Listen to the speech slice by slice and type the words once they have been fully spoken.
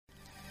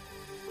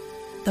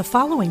The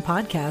following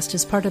podcast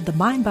is part of the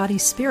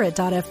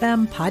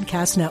MindBodySpirit.fm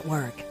podcast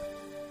network.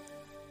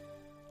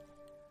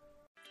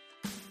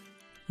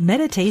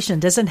 Meditation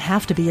doesn't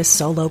have to be a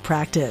solo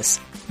practice.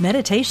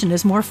 Meditation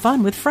is more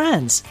fun with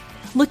friends.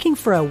 Looking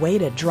for a way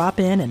to drop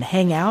in and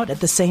hang out at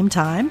the same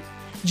time?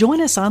 Join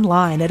us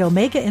online at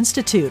Omega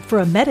Institute for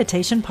a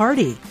meditation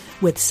party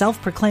with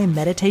self-proclaimed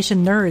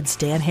meditation nerds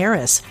Dan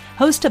Harris,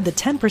 host of the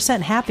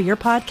 10% Happier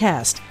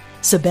podcast,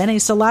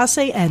 Sebene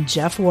Selassie, and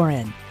Jeff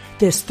Warren.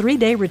 This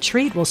 3-day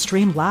retreat will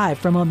stream live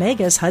from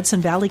Omega's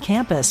Hudson Valley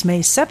campus May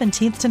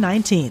 17th to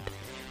 19th.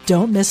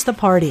 Don't miss the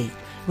party.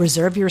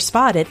 Reserve your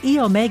spot at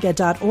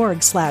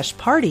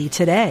eomega.org/party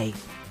today.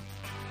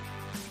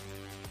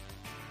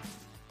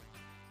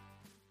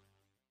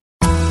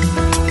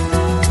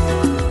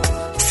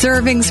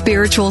 Serving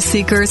spiritual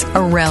seekers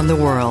around the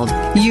world.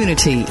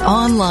 Unity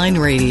Online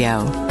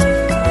Radio.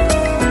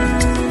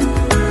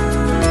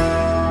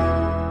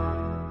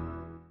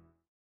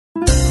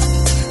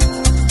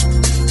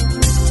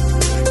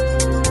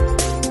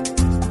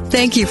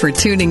 Thank you for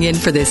tuning in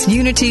for this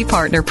Unity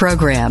Partner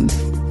Program.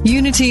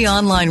 Unity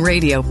Online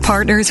Radio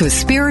partners with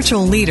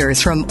spiritual leaders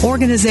from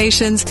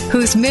organizations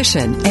whose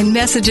mission and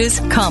messages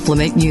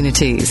complement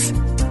Unity's.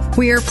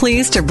 We are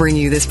pleased to bring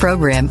you this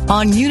program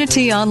on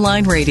Unity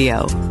Online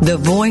Radio, the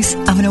voice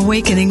of an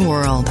awakening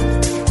world.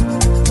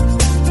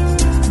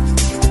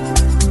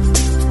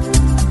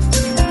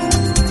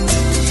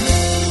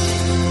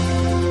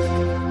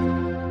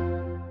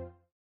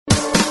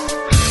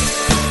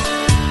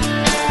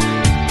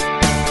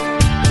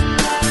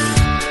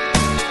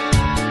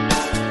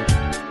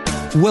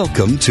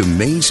 Welcome to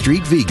Main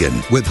Street Vegan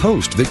with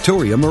host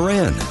Victoria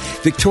Moran.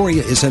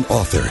 Victoria is an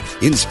author,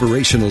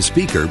 inspirational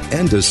speaker,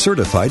 and a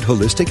certified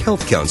holistic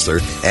health counselor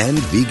and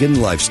vegan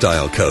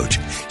lifestyle coach.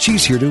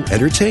 She's here to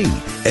entertain,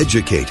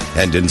 educate,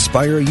 and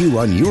inspire you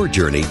on your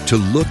journey to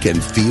look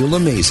and feel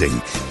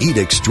amazing, eat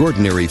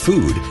extraordinary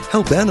food,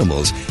 help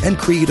animals, and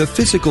create a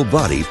physical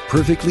body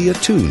perfectly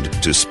attuned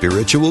to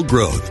spiritual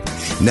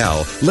growth.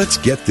 Now, let's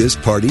get this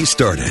party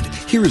started.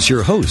 Here is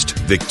your host,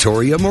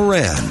 Victoria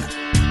Moran.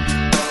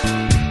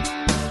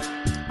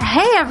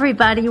 Hey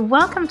everybody,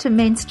 welcome to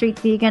Main Street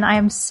Vegan. I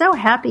am so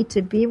happy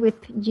to be with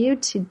you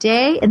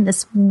today in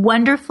this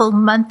wonderful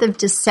month of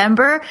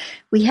December.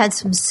 We had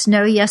some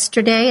snow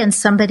yesterday and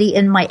somebody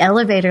in my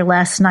elevator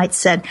last night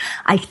said,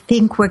 I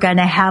think we're going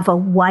to have a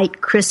white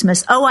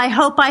Christmas. Oh, I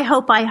hope. I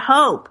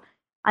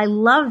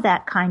love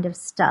that kind of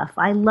stuff.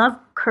 I love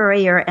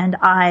Courier and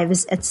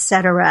Ives,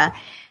 etc.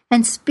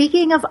 And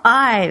speaking of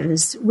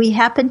Ives, we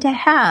happen to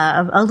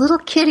have a little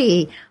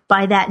kitty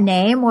by that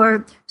name,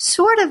 or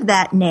sort of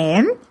that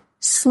name,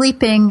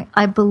 sleeping,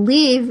 I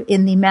believe,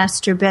 in the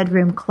master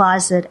bedroom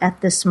closet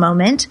at this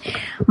moment.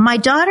 My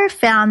daughter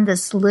found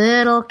this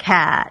little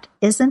cat.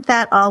 Isn't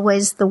that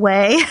always the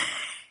way?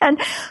 And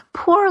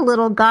poor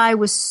little guy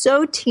was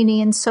so teeny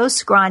and so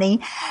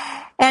scrawny.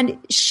 And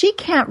she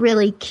can't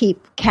really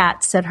keep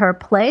cats at her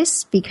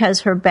place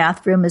because her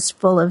bathroom is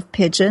full of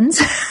pigeons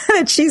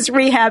that she's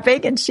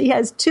rehabbing. And she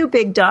has 2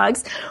 big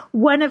dogs,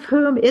 one of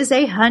whom is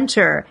a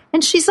hunter.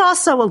 And she's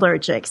also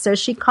allergic. So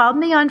she called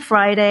me on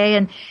Friday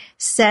and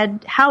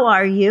said, how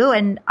are you?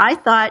 And I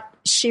thought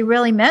she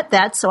really meant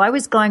that. So I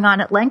was going on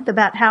at length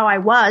about how I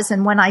was.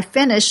 And when I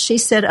finished, she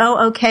said,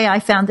 oh, okay, I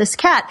found this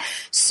cat.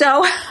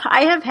 So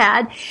I have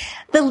had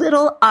the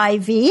little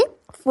Ivy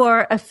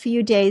for a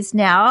few days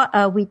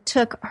now. We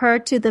took her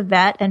to the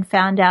vet and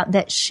found out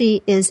that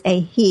she is a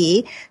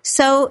he.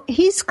 So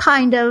he's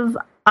kind of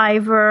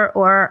Ivor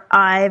or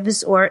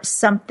Ives or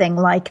something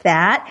like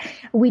that.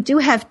 We do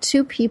have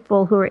 2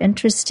 people who are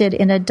interested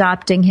in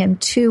adopting him,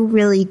 2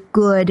 really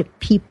good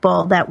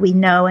people that we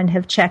know and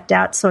have checked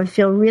out. So I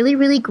feel really,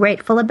 really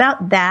grateful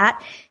about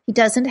that. He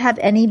doesn't have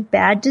any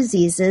bad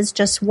diseases,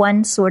 just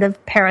one sort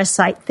of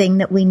parasite thing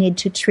that we need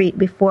to treat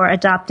before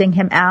adopting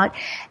him out.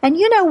 And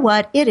you know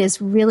what? It is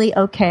really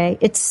okay.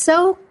 It's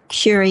so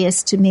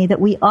curious to me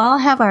that we all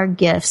have our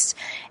gifts,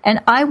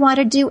 and I want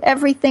to do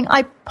everything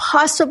I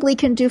possibly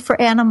can do for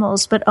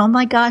animals. But oh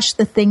my gosh,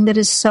 the thing that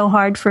is so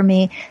hard for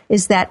me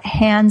is that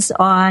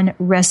hands-on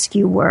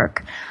rescue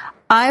work.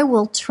 I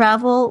will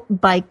travel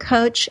by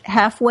coach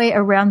halfway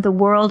around the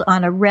world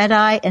on a red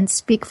eye and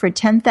speak for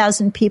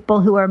 10,000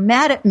 people who are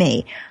mad at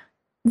me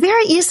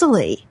very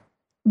easily.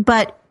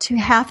 But to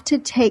have to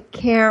take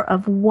care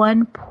of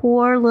one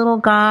poor little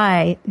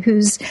guy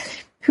whose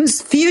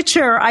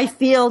future I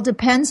feel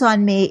depends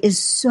on me is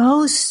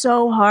so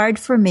hard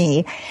for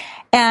me.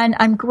 And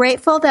I'm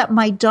grateful that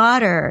my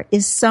daughter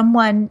is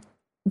someone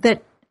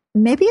that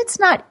maybe it's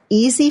not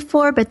easy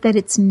for, but that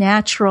it's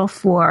natural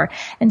for.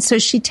 And so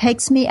she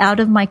takes me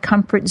out of my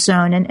comfort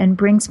zone and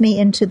brings me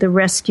into the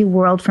rescue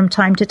world from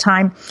time to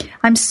time.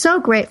 I'm so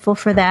grateful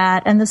for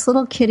that. And this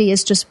little kitty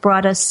has just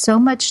brought us so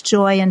much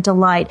joy and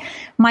delight.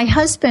 My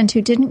husband,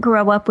 who didn't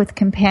grow up with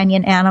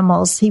companion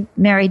animals, he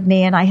married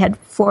me and I had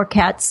 4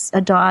 cats, a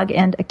dog,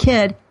 and a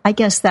kid. I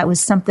guess that was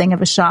something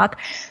of a shock.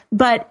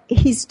 But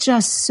he's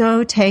just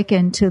so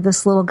taken to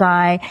this little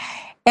guy.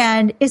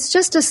 And it's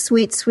just a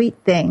sweet, sweet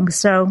thing.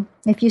 So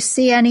if you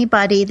see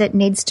anybody that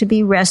needs to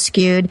be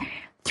rescued,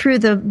 through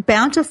the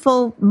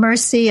bountiful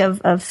mercy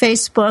of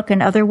Facebook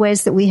and other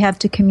ways that we have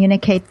to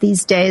communicate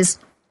these days,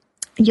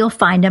 you'll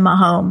find him a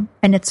home.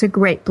 And it's a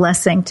great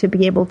blessing to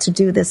be able to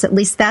do this. At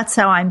least that's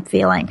how I'm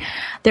feeling.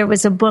 There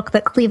was a book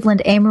that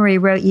Cleveland Amory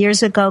wrote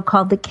years ago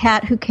called The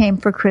Cat Who Came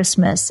for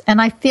Christmas.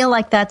 And I feel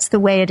like that's the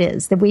way it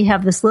is, that we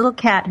have this little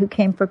cat who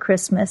came for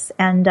Christmas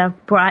and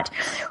brought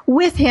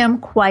with him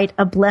quite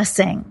a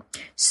blessing.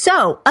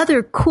 So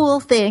other cool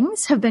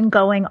things have been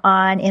going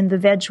on in the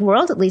veg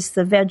world, at least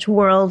the veg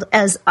world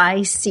as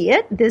I see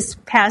it this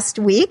past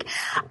week.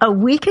 A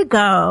week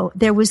ago,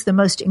 there was the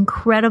most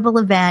incredible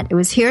event. It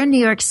was here in New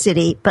York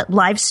City, but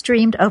live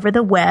streamed over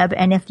the web.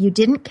 And if you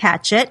didn't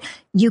catch it,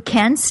 you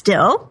can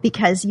still,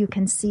 because you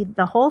can see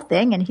the whole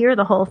thing and hear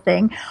the whole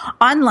thing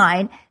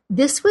online.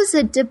 This was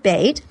a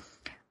debate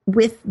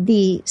with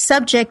the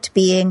subject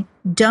being,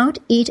 don't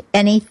eat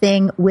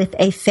anything with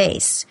a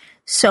face.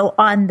 So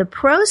on the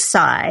pro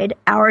side,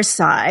 our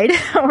side,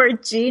 were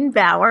Gene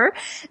Bauer,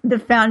 the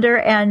founder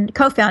and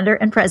co-founder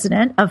and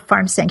president of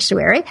Farm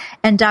Sanctuary,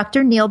 and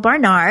Dr. Neal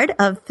Barnard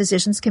of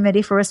Physicians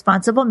Committee for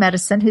Responsible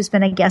Medicine, who's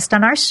been a guest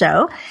on our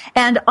show.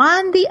 And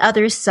on the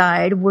other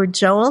side were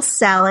Joel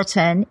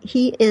Salatin.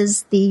 He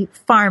is the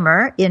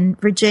farmer in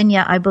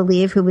Virginia, I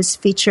believe, who was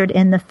featured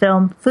in the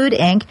film Food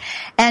Inc.,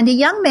 and a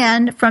young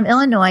man from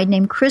Illinois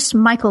named Chris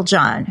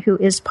Michaeljohn, who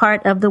is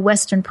part of the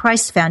Weston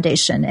Price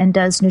Foundation and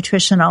does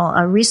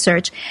nutritional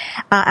research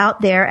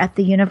out there at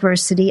the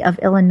University of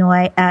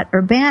Illinois at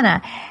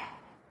Urbana.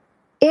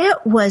 It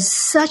was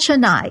such a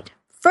night.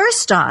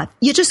 First off,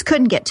 you just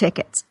couldn't get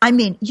tickets. I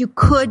mean, you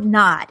could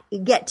not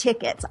get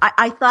tickets.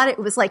 I thought it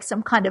was like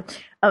some kind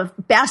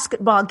of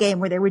basketball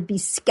game where there would be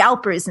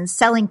scalpers and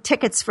selling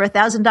tickets for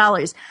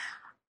 $1,000.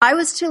 I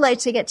was too late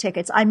to get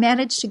tickets. I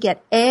managed to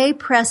get a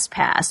press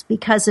pass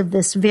because of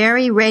this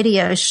very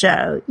radio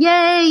show.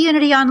 Yay,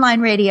 Unity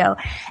Online Radio.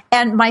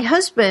 And my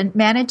husband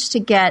managed to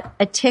get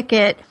a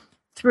ticket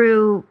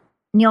through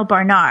Neal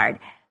Barnard.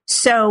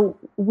 So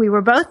we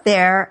were both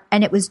there,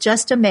 and it was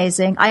just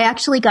amazing. I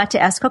actually got to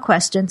ask a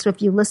question. So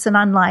if you listen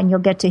online, you'll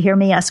get to hear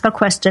me ask a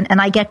question.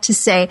 And I get to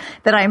say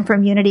that I'm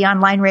from Unity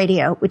Online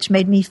Radio, which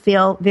made me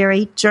feel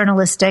very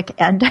journalistic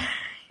and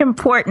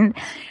important.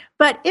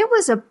 But it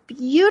was a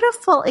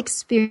beautiful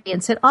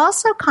experience. It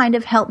also kind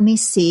of helped me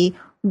see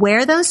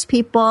where those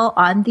people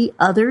on the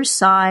other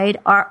side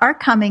are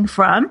coming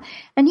from.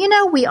 And, you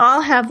know, we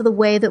all have the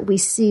way that we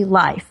see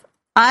life.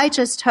 I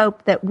just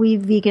hope that we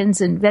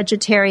vegans and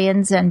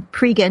vegetarians and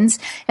pregans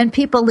and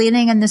people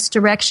leaning in this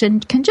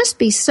direction can just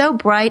be so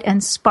bright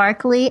and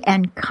sparkly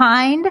and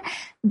kind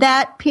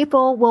that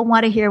people will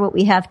want to hear what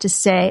we have to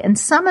say. And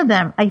some of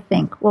them, I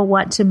think, will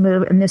want to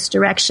move in this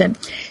direction.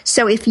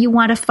 So if you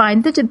want to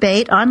find the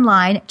debate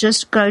online,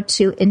 just go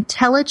to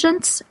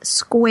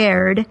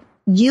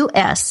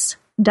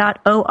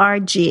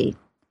intelligencesquaredus.org.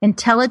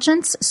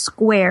 Intelligence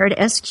Squared,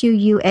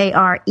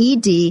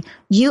 SQUARED,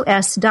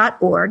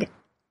 US.org.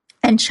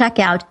 And check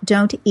out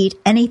Don't Eat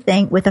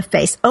Anything with a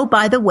Face. Oh,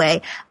 by the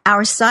way,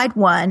 our side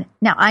won.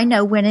 Now, I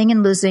know winning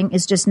and losing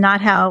is just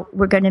not how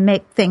we're going to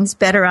make things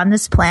better on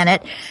this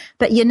planet.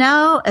 But, you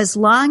know, as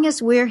long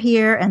as we're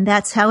here and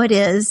that's how it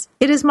is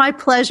my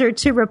pleasure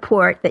to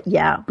report that,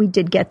 yeah, we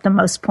did get the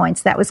most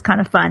points. That was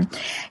kind of fun.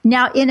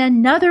 Now, in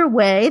another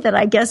way that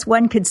I guess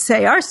one could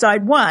say our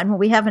side won, well,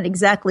 we haven't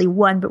exactly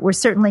won, but we're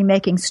certainly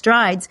making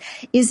strides,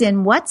 is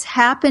in what's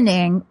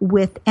happening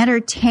with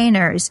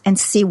entertainers and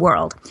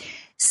SeaWorld.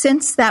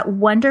 Since that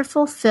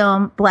wonderful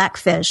film,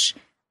 Blackfish,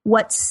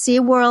 what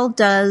SeaWorld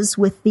does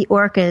with the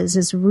orcas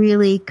is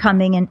really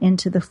coming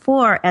into the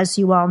fore, as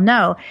you all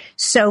know.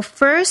 So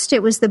first,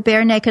 it was the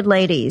Bare Naked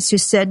Ladies who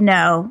said,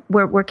 no,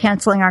 we're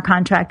canceling our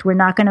contract. We're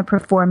not going to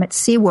perform at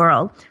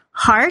SeaWorld.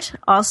 Heart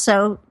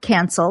also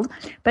canceled.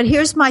 But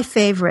here's my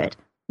favorite,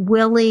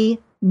 Willie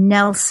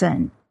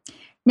Nelson.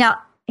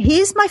 Now,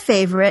 he's my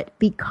favorite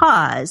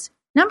because,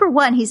 number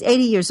one, he's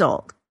 80 years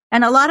old.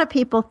 And a lot of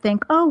people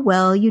think, oh,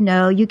 well, you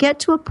know, you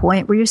get to a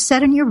point where you're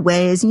set in your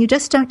ways and you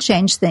just don't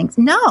change things.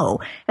 No,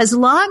 as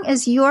long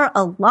as you're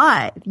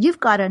alive, you've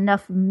got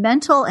enough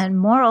mental and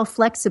moral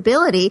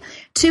flexibility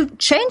to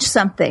change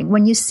something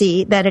when you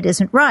see that it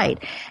isn't right.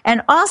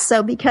 And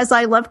also because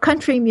I love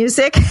country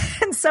music,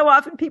 and so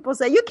often people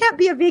say, you can't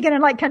be a vegan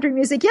and like country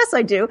music. Yes,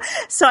 I do.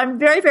 So I'm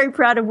very, very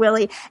proud of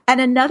Willie.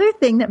 And another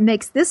thing that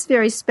makes this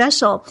very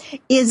special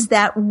is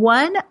that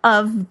one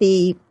of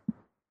the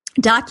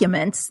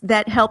documents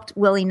that helped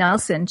Willie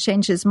Nelson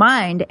change his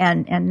mind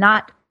and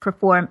not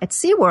perform at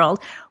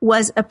SeaWorld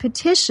was a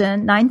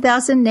petition,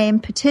 9,000 name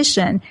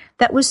petition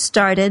that was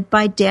started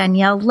by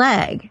Danielle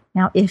Legg.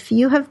 Now, if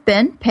you have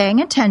been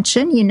paying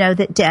attention, you know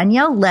that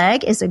Danielle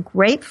Legg is a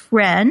great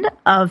friend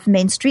of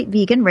Main Street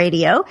Vegan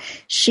Radio.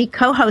 She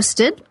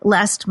co-hosted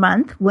last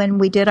month when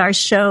we did our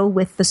show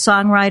with the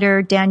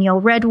songwriter Daniel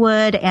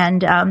Redwood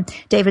and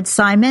David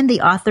Simon,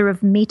 the author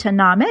of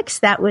Metanomics.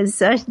 That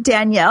was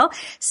Danielle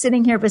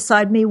sitting here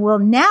beside me. Well,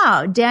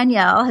 now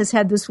Danielle has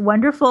had this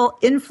wonderful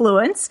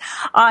influence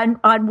on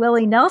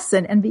Willie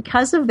Nelson, and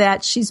because of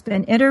that, she's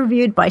been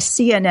interviewed by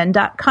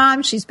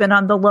CNN.com. She's been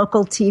on the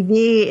local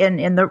TV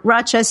in the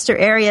Rochester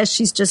area.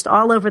 She's just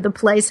all over the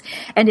place.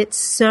 And it's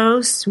so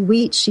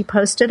sweet. She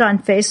posted on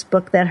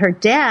Facebook that her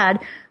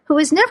dad, who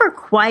has never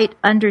quite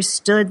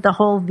understood the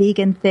whole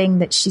vegan thing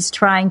that she's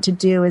trying to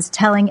do, is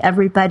telling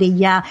everybody,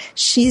 yeah,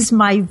 she's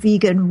my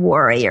vegan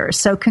warrior.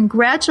 So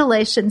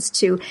congratulations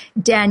to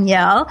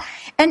Danielle.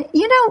 And,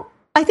 you know,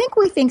 I think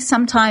we think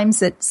sometimes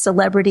that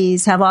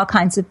celebrities have all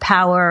kinds of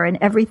power and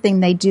everything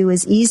they do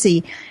is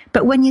easy.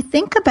 But when you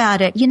think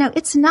about it, you know,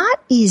 it's not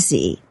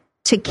easy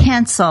to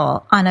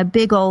cancel on a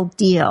big old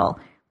deal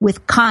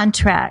with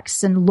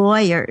contracts and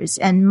lawyers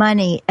and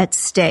money at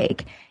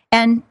stake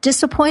and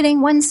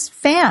disappointing one's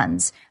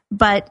fans.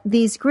 But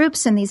these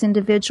groups and these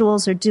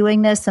individuals are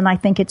doing this, and I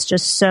think it's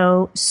just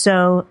so,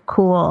 so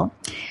cool.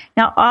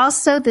 Now,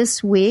 also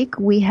this week,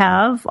 we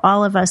have,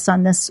 all of us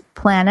on this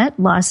planet,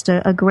 lost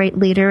a great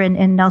leader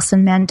in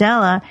Nelson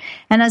Mandela.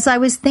 And as I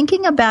was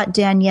thinking about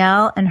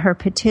Danielle and her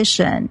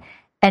petition,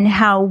 and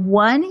how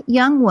one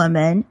young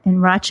woman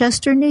in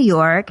Rochester, New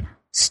York,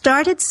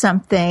 started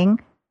something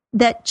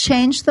that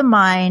changed the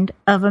mind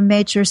of a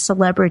major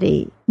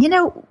celebrity. You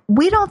know,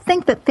 we don't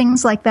think that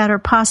things like that are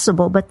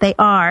possible, but they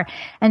are.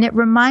 And it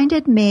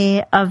reminded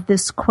me of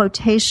this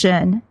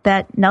quotation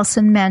that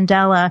Nelson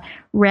Mandela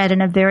read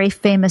in a very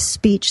famous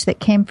speech that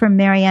came from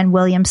Marianne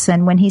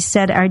Williamson when he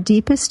said, "Our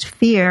deepest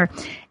fear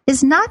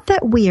is not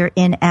that we are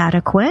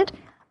inadequate.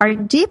 Our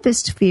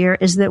deepest fear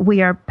is that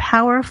we are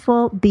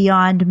powerful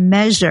beyond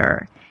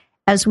measure.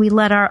 As we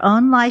let our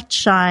own light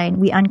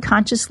shine, we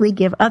unconsciously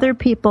give other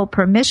people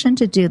permission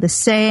to do the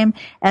same.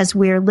 As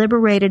we are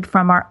liberated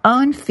from our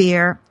own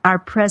fear, our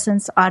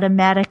presence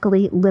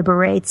automatically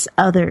liberates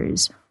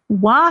others."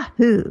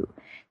 Wahoo!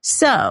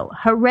 So,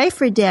 hooray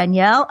for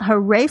Danielle,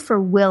 hooray for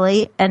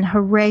Willie, and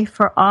hooray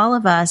for all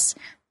of us,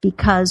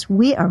 because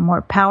we are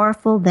more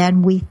powerful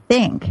than we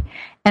think.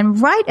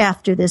 And right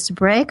after this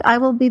break, I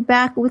will be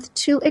back with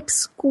two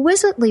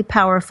exquisitely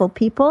powerful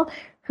people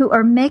who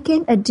are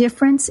making a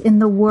difference in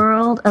the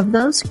world of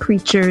those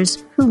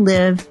creatures who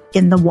live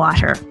in the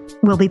water.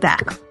 We'll be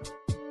back.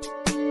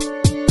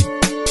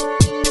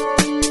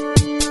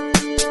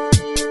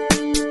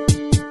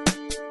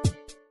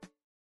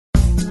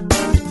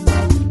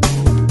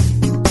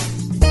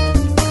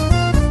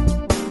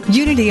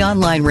 Unity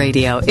Online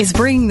Radio is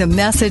bringing the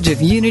message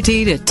of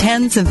unity to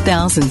tens of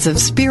thousands of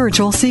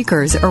spiritual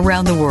seekers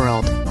around the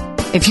world.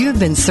 If you have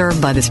been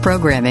served by this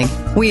programming,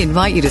 we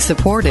invite you to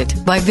support it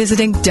by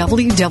visiting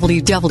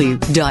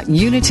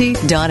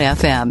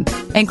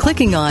www.unity.fm and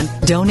clicking on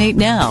Donate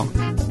Now.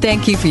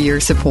 Thank you for your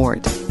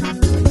support.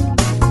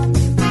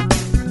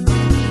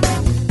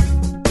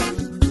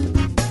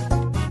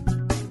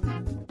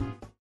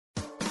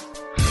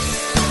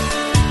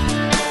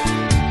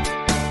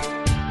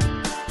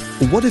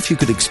 What if you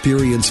could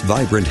experience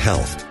vibrant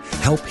health,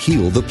 help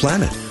heal the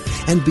planet,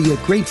 and be a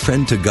great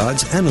friend to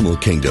God's animal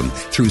kingdom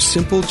through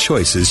simple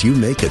choices you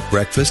make at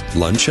breakfast,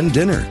 lunch, and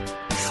dinner?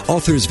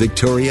 Authors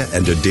Victoria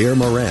and Adair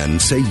Moran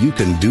say you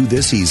can do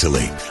this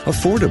easily,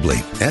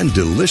 affordably, and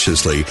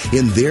deliciously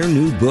in their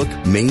new book,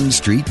 Main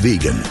Street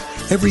Vegan.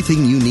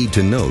 Everything you need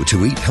to know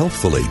to eat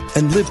healthfully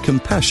and live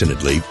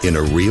compassionately in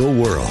a real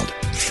world.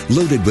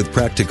 Loaded with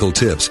practical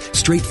tips,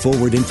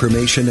 straightforward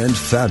information, and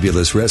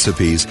fabulous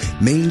recipes,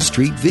 Main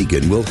Street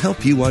Vegan will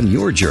help you on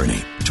your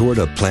journey toward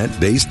a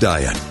plant-based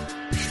diet.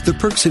 The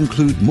perks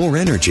include more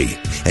energy,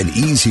 an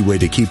easy way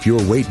to keep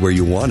your weight where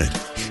you want it,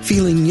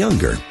 feeling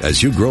younger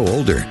as you grow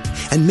older,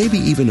 and maybe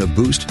even a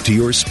boost to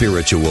your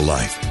spiritual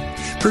life.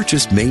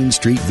 Purchase Main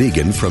Street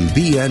Vegan from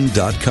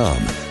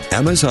BN.com,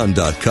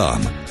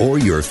 Amazon.com, or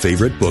your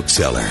favorite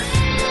bookseller.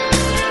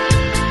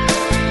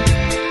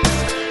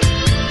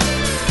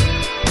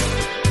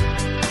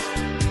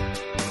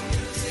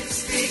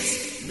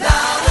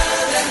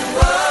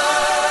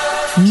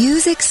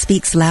 Music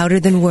Speaks Louder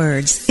Than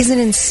Words is an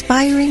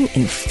inspiring,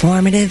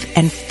 informative,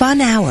 and fun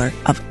hour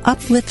of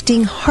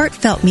uplifting,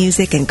 heartfelt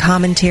music and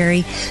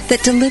commentary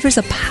that delivers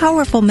a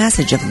powerful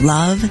message of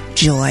love,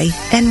 joy,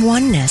 and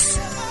oneness.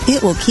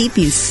 It will keep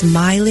you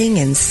smiling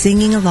and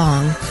singing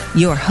along.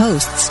 Your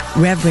hosts,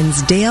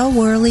 Reverends Dale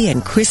Worley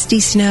and Christy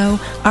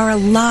Snow, are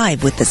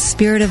alive with the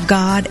Spirit of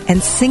God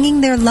and singing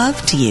their love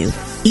to you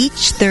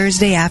each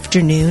Thursday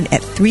afternoon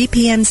at 3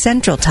 p.m.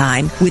 Central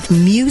Time with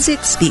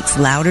Music Speaks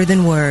Louder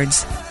Than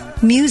Words.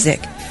 Music.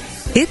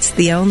 It's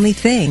the only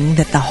thing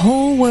that the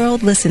whole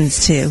world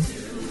listens to.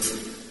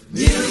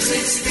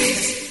 Music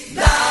speaks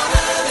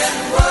louder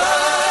than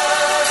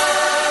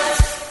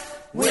words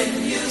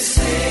when you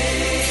sing.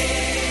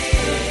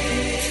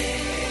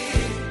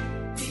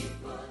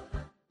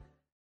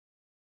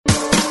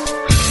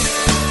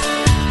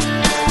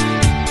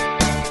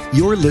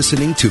 You're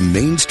listening to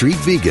Main Street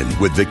Vegan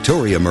with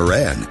Victoria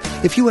Moran.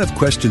 If you have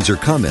questions or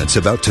comments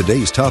about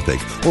today's topic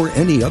or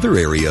any other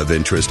area of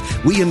interest,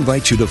 we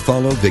invite you to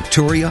follow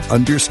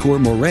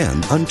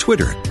Victoria_Moran on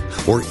Twitter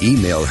or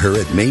email her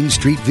at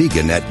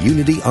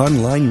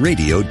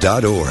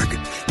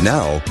mainstreetvegan@unityonlineradio.org.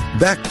 Now,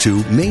 back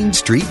to Main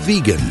Street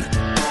Vegan.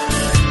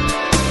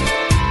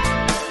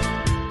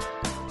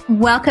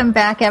 Welcome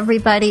back,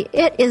 everybody.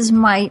 It is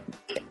my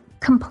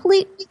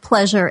complete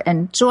pleasure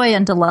and joy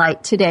and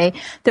delight today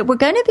that we're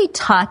going to be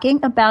talking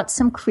about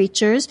some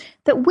creatures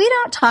that we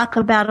don't talk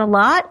about a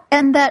lot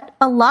and that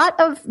a lot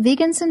of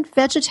vegans and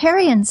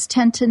vegetarians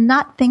tend to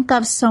not think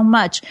of so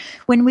much.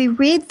 When we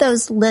read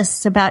those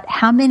lists about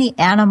how many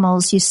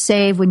animals you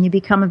save when you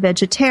become a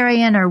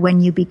vegetarian or when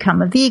you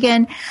become a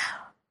vegan,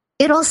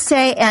 it'll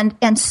say,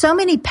 and so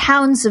many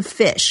pounds of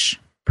fish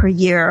per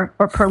year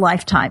or per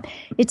lifetime.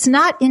 It's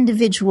not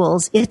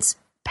individuals, it's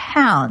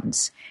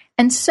pounds.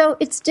 And so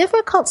it's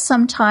difficult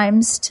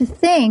sometimes to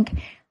think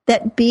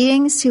that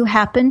beings who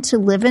happen to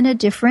live in a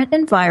different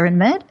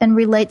environment and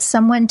relate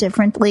somewhat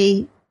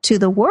differently to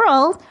the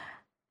world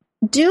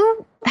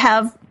do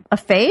have a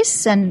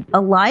face and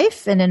a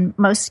life, and in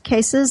most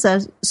cases,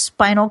 a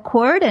spinal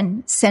cord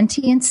and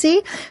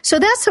sentiency. So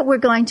that's what we're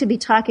going to be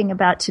talking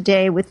about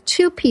today with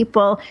two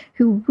people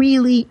who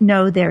really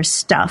know their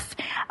stuff.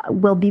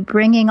 We'll be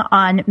bringing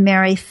on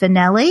Mary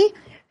Finelli,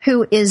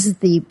 who is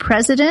the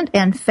president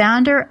and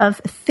founder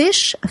of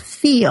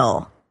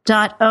fishfeel.org.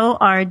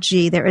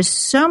 There is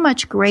so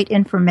much great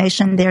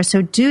information there,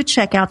 so do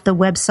check out the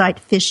website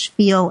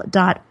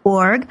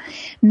fishfeel.org.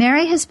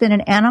 Mary has been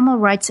an animal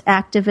rights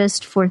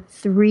activist for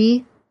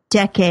 3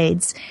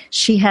 decades.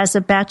 She has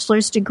a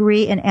bachelor's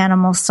degree in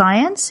animal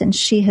science, and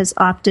she has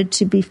opted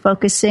to be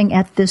focusing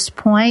at this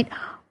point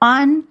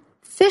on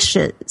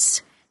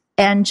fishes.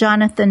 And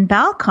Jonathan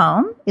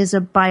Balcombe is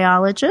a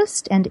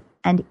biologist and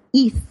an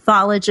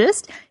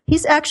ethologist.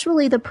 He's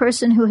actually the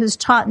person who has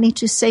taught me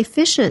to say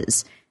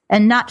fishes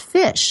and not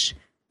fish,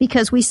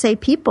 because we say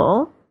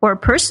people or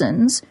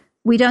persons.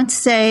 We don't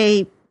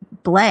say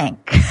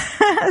blank.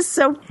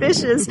 So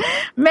fishes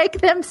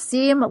make them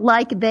seem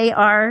like they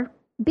are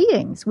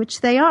beings,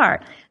 which they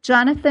are.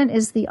 Jonathan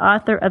is the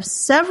author of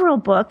several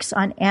books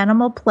on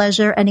animal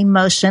pleasure and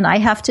emotion. I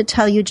have to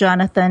tell you,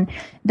 Jonathan,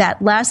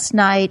 that last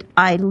night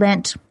I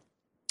lent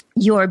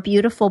your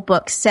beautiful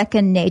book,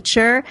 Second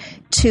Nature,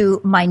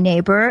 to my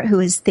neighbor who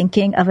is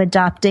thinking of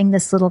adopting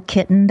this little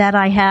kitten that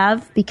I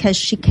have, because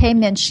she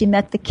came in, she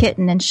met the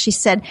kitten, and she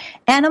said,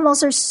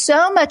 animals are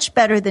so much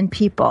better than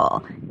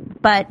people.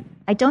 But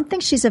I don't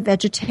think she's a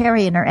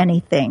vegetarian or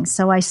anything.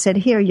 So I said,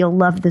 here, you'll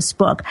love this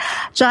book.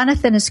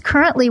 Jonathan is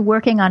currently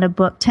working on a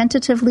book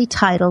tentatively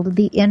titled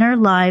The Inner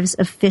Lives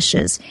of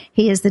Fishes.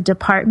 He is the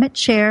department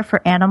chair for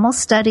animal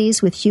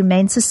studies with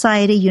Humane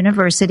Society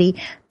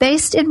University,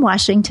 based in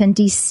Washington,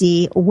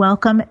 D.C.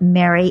 Welcome,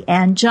 Mary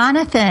and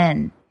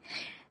Jonathan.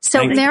 So,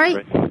 Thanks, Mary,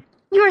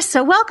 you are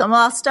so welcome.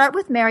 Well, I'll start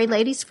with Mary,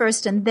 ladies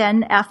first, and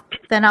then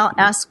I'll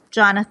ask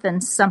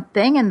Jonathan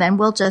something, and then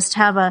we'll just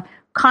have a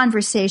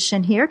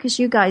conversation here because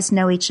you guys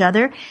know each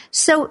other.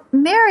 So,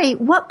 Mary,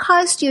 what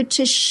caused you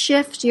to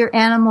shift your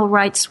animal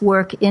rights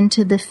work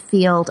into the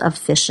field of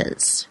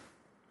fishes?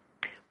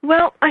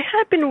 Well, I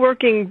had been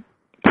working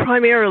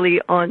primarily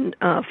on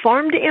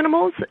farmed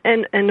animals,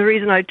 and the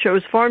reason I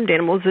chose farmed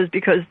animals is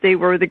because they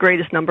were the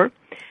greatest number,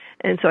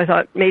 and so I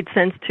thought it made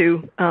sense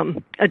to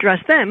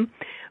address them.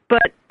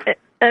 But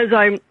as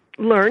I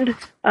learned,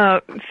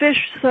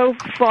 fish so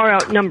far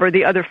outnumber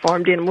the other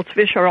farmed animals.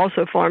 Fish are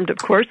also farmed, of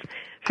course.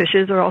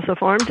 Fishes are also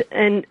farmed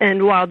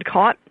and wild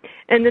caught,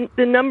 and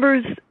the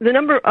number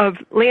of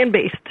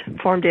land-based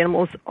farmed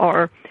animals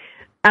are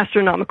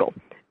astronomical.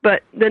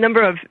 But the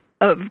number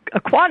of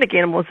aquatic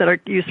animals that are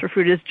used for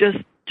food is just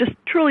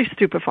truly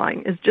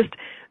stupefying. It's just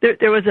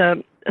there was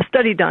a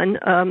study done,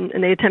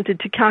 and they attempted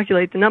to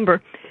calculate the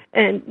number,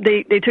 and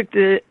they took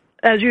the,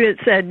 as you had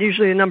said,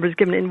 usually the number is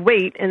given in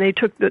weight, and they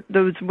took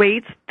those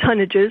weights,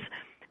 tonnages,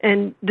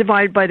 and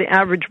divided by the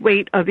average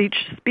weight of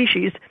each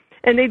species.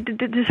 And they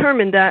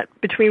determined that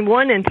between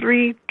 1 and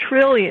 3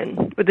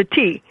 trillion, with a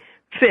T,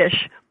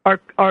 fish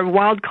are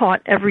wild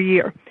caught every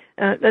year.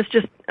 That's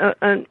just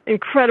an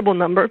incredible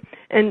number,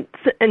 and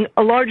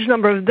a large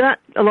number of that,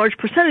 a large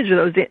percentage of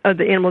those of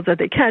the animals that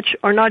they catch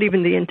are not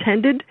even the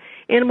intended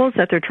animals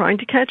that they're trying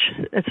to catch,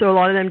 and so a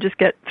lot of them just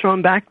get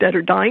thrown back dead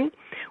or dying,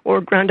 or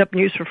ground up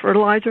and used for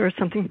fertilizer or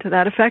something to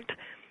that effect.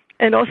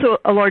 And also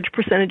a large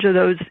percentage of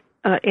those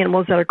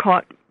animals that are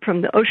caught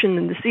from the ocean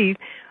and the sea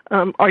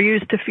are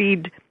used to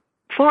feed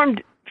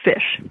farmed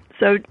fish.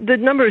 So the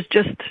number is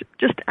just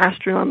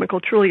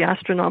astronomical, truly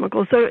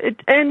astronomical. So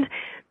and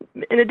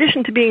in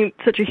addition to being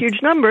such a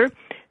huge number,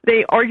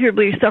 they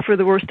arguably suffer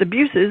the worst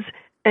abuses,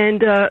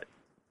 and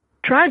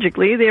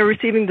tragically, they are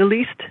receiving the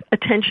least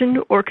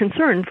attention or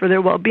concern for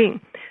their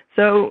well-being.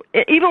 So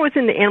even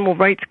within the animal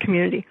rights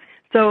community.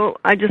 So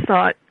I just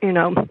thought,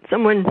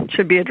 someone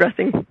should be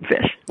addressing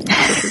fish.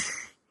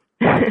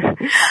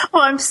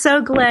 Well, I'm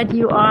so glad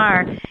you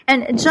are.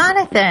 And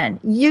Jonathan,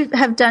 you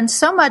have done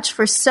so much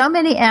for so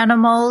many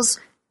animals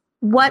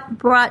what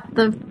brought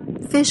the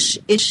fish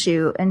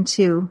issue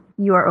into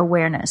your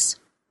awareness?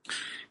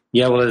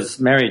 Yeah, well, as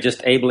Mary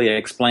just ably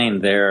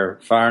explained, they're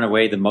far and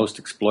away the most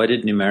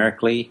exploited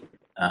numerically.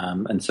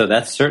 And so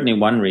that's certainly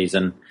one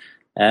reason.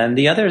 And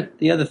the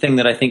other thing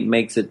that I think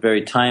makes it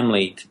very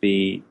timely to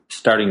be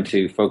starting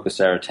to focus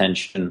our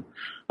attention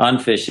on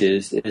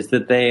fishes is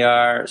that they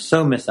are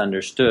so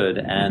misunderstood,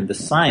 and the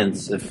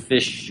science of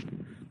fish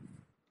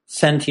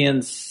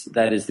sentience,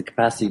 that is the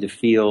capacity to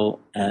feel,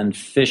 and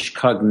fish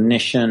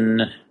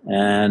cognition,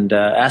 and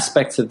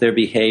aspects of their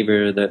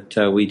behavior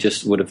that we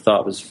just would have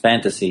thought was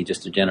fantasy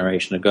just a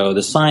generation ago.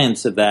 The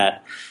science of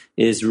that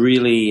is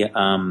really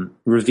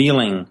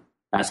revealing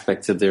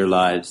aspects of their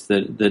lives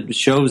that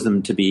shows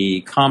them to be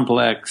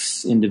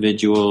complex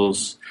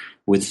individuals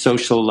with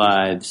social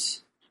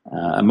lives,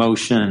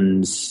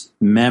 emotions,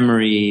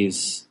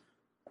 memories,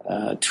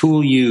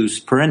 tool use,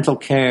 parental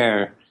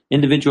care,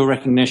 individual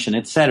recognition,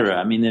 etc.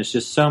 I mean, there's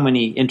just so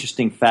many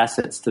interesting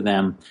facets to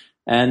them.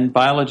 And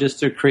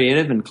biologists are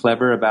creative and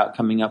clever about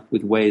coming up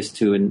with ways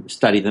to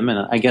study them.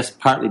 And I guess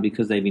partly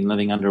because they've been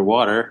living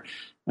underwater,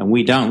 and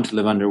we don't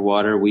live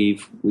underwater, we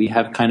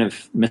have kind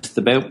of missed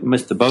the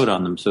boat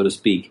on them, so to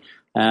speak.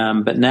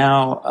 But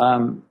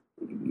now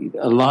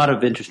a lot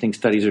of interesting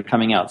studies are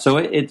coming out. So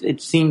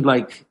it seemed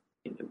like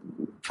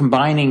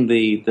combining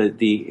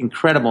the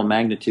incredible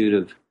magnitude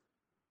of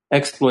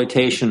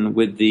exploitation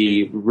with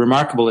the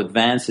remarkable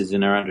advances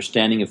in our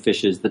understanding of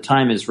fishes, the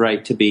time is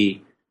right to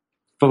be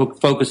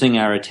focusing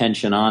our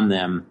attention on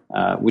them,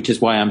 which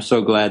is why I'm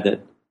so glad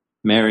that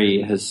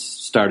Mary has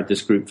started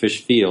this group,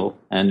 Fish Feel,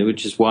 and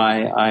which is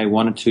why I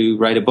wanted to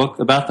write a book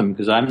about them,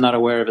 because I'm not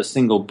aware of a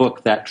single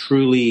book that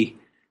truly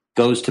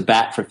goes to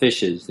bat for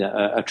fishes,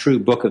 a true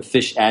book of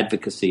fish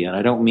advocacy. And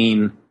I don't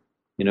mean,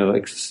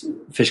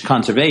 fish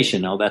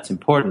conservation. Now, that's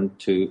important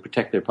to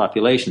protect their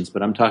populations,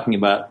 but I'm talking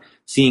about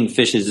seeing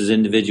fishes as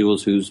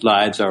individuals whose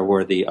lives are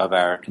worthy of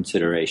our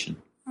consideration.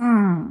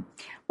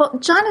 Well,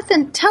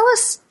 Jonathan, tell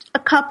us a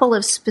couple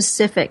of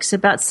specifics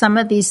about some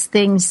of these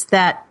things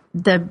that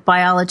the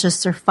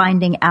biologists are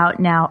finding out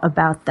now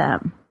about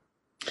them.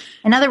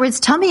 In other words,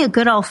 tell me a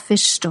good old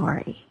fish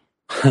story.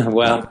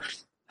 Well,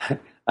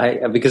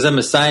 because I'm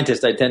a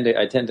scientist, I tend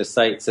to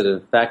cite sort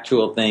of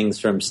factual things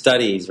from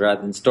studies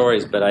rather than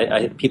stories.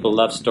 But people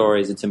love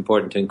stories. It's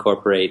important to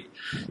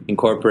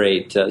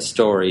incorporate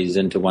stories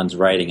into one's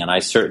writing, and I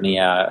certainly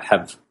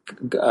have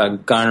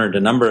garnered a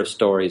number of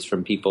stories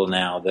from people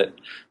now that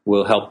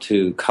will help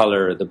to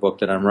color the book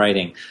that I'm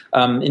writing.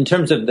 In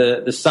terms of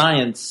the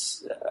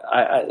science,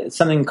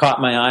 something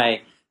caught my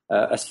eye.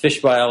 A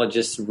fish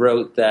biologist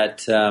wrote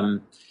that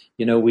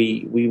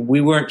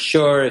we weren't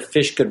sure if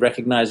fish could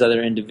recognize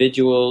other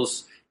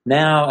individuals.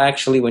 Now,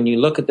 actually, when you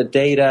look at the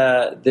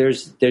data,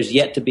 there's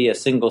yet to be a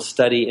single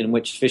study in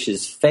which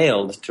fishes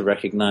failed to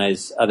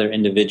recognize other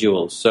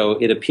individuals. So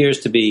it appears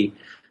to be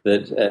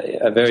that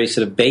a very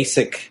sort of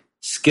basic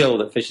skill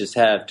that fishes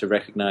have to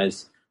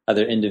recognize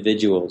other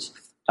individuals.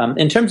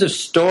 In terms of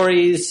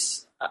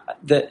stories,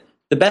 the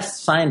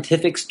best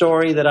scientific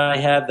story that I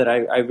have that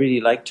I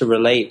really like to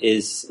relate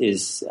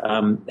is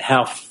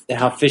how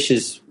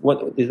fishes,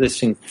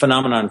 this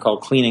phenomenon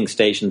called cleaning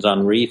stations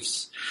on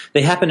reefs.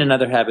 They happen in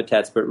other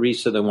habitats, but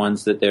reefs are the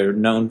ones that they're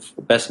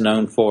best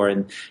known for.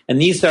 And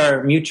these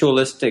are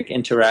mutualistic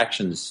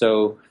interactions.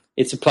 So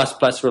it's a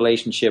plus-plus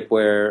relationship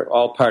where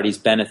all parties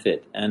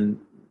benefit. And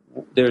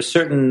there are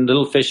certain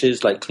little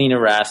fishes like cleaner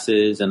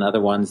wrasses and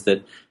other ones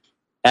that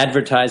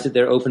advertise that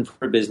they're open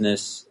for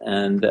business,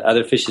 and the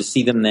other fishes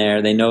see them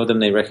there. They know them,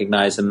 they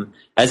recognize them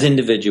as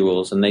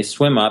individuals, and they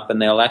swim up,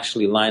 and they'll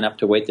actually line up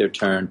to wait their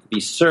turn to be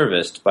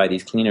serviced by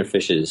these cleaner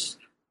fishes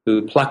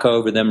who pluck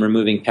over them,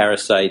 removing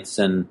parasites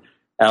and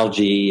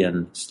algae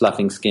and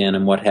sloughing skin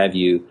and what have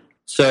you.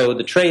 So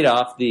the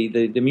trade-off,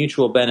 the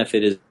mutual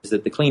benefit is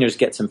that the cleaners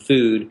get some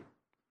food,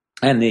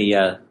 and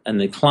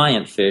the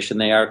client fish,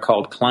 and they are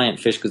called client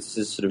fish because this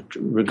is sort of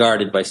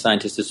regarded by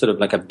scientists as sort of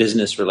like a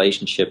business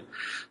relationship.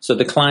 So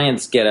the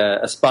clients get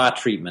a spa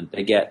treatment.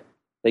 They get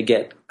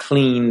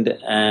cleaned,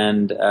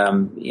 and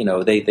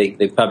they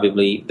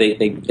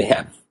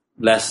have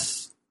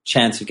less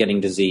chance of getting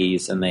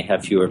disease, and they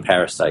have fewer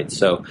parasites.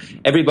 So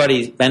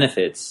everybody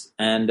benefits,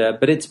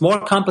 but it's more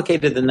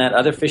complicated than that.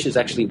 Other fishes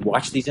actually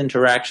watch these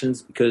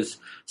interactions because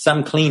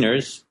some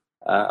cleaners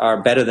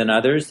are better than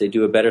others. They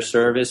do a better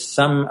service.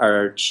 Some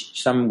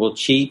will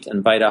cheat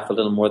and bite off a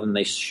little more than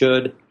they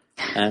should.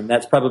 And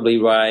that's probably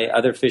why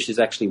other fishes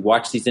actually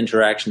watch these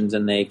interactions,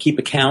 and they keep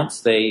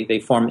accounts.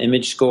 They form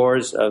image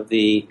scores of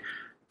the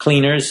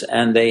cleaners,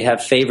 and they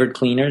have favored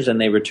cleaners,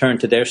 and they return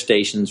to their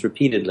stations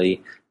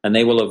repeatedly. And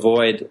they will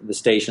avoid the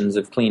stations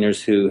of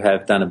cleaners who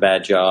have done a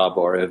bad job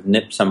or have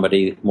nipped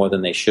somebody more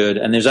than they should.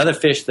 And there's other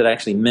fish that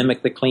actually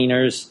mimic the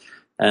cleaners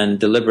and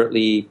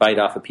deliberately bite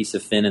off a piece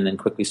of fin and then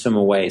quickly swim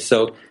away.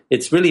 So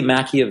it's really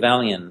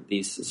Machiavellian,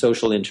 these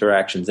social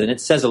interactions. And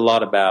it says a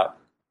lot about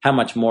how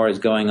much more is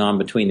going on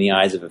between the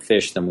eyes of a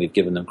fish than we've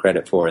given them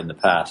credit for in the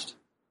past.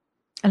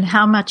 And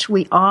how much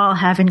we all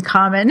have in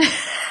common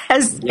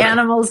as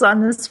animals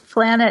on this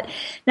planet.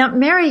 Now,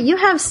 Mary, you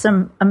have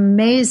some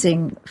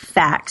amazing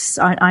facts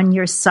on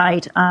your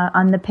site,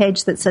 on the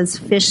page that says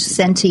Fish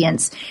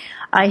Sentience.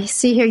 I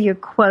see here your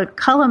quote,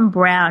 Cullum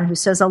Brown, who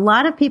says, a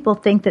lot of people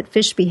think that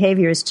fish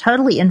behavior is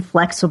totally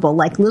inflexible,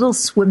 like little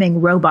swimming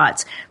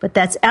robots, but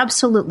that's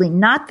absolutely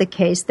not the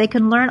case. They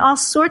can learn all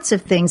sorts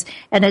of things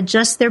and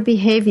adjust their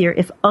behavior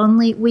if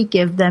only we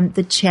give them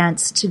the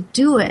chance to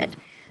do it.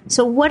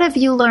 So what have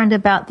you learned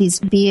about these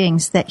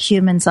beings that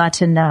humans ought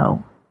to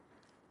know?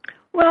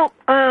 Well,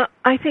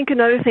 I think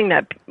another thing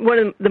that one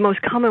of the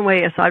most common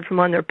way, aside from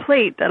on their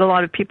plate, that a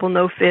lot of people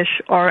know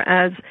fish are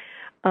as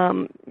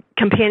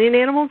companion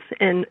animals,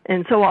 and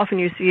so often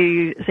you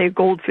see, say, a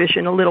goldfish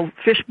in a little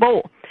fish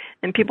bowl,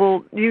 and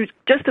people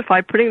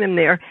justify putting them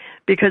there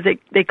because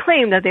they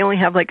claim that they only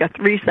have like a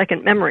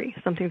 3-second memory,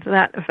 something to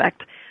that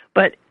effect.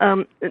 But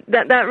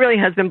that really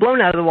has been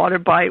blown out of the water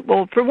by,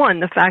 well, for one,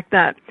 the fact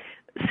that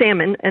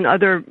salmon and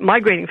other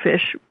migrating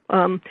fish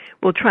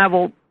will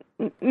travel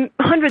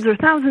hundreds or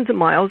thousands of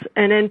miles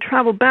and then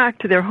travel back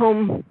to their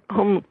home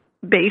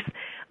base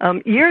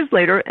years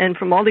later and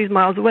from all these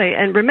miles away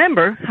and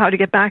remember how to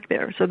get back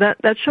there. So that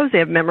shows they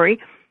have memory.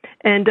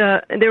 And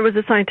there was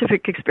a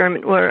scientific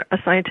experiment where a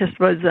scientist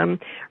was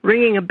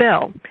ringing a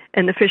bell,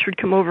 and the fish would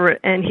come over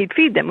and he'd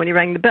feed them when he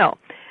rang the bell.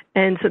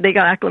 And so they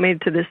got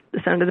acclimated to this.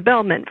 The sound of the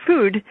bell meant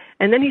food,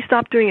 and then he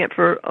stopped doing it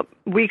for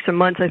weeks or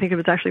months. I think it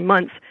was actually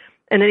months.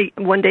 And then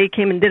one day he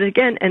came and did it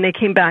again, and they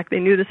came back. They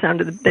knew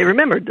they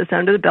remembered the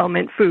sound of the bell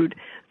meant food.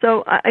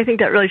 So I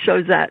think that really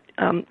shows that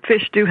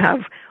fish do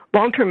have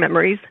long-term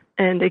memories,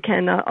 and they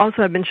can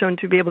also have been shown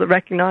to be able to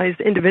recognize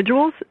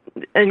individuals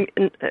and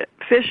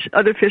fish,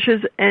 other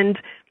fishes, and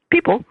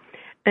people.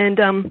 And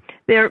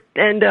there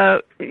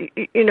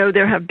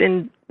have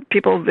been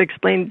people who've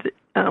explained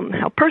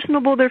how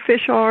personable their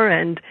fish are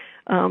and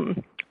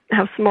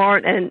how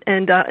smart. And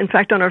in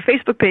fact, on our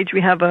Facebook page,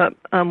 we have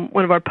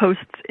one of our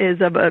posts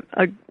is of a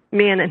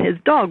man and his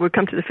dog would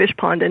come to the fish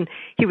pond, and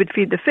he would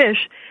feed the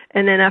fish.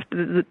 And then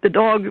after the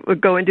dog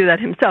would go and do that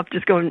himself,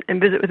 just go and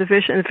visit with the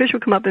fish, and the fish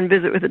would come up and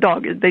visit with the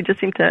dog. They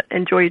just seem to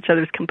enjoy each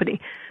other's company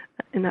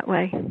in that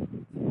way.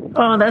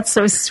 Oh, that's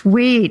so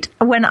sweet.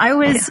 When I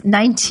was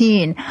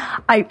 19,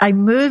 I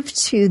moved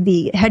to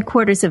the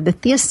headquarters of the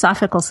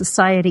Theosophical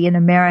Society in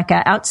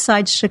America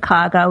outside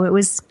Chicago. It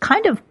was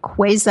kind of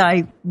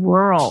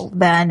quasi-rural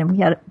then, and we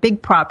had a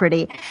big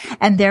property.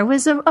 And there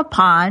was a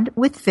pond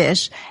with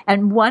fish,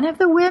 and one of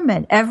the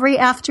women every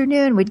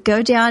afternoon would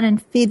go down and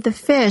feed the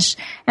fish.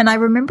 And I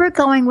remember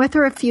going with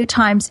her a few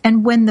times,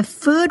 and when the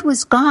food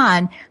was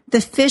gone,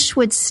 the fish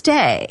would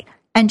stay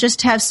and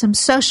just have some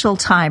social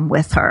time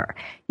with her.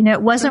 You know,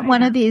 it wasn't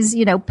one of these,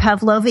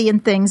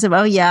 Pavlovian things of,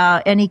 oh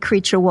yeah, any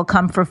creature will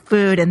come for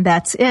food and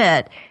that's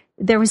it.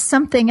 There was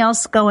something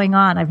else going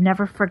on. I've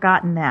never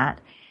forgotten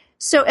that.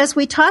 So as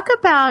we talk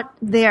about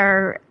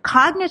their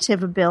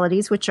cognitive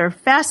abilities, which are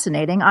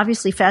fascinating,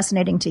 obviously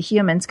fascinating to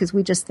humans because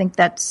we just think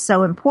that's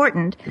so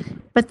important,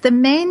 but the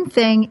main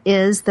thing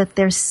is that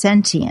they're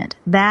sentient,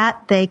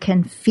 that they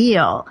can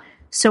feel.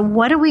 So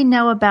what do we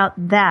know about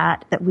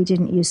that we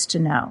didn't used to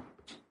know?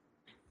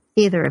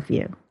 Either of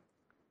you.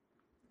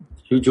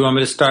 Do you want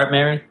me to start,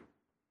 Mary?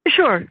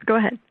 Sure, go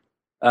ahead.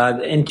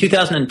 In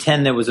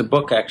 2010, there was a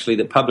book actually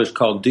that published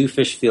called "Do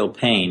Fish Feel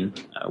Pain?"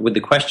 With the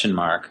question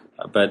mark.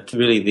 But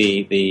really,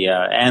 the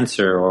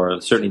answer,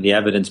 or certainly the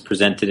evidence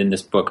presented in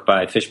this book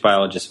by fish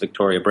biologist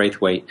Victoria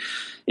Braithwaite,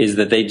 is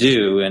that they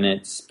do, and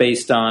it's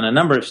based on a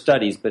number of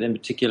studies, but in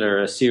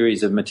particular a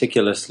series of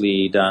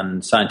meticulously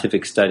done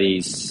scientific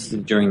studies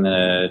during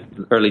the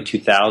early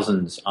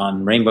 2000s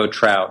on rainbow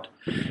trout,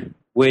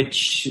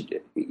 which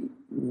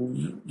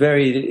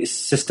very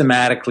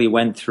systematically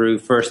went through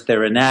first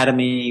their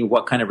anatomy,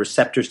 what kind of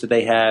receptors do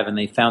they have, and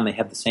they found they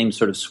have the same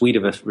sort of suite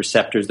of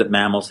receptors that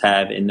mammals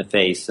have in the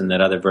face and that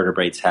other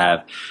vertebrates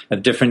have,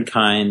 of different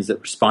kinds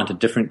that respond to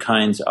different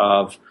kinds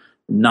of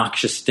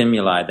noxious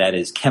stimuli, that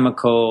is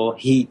chemical,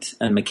 heat,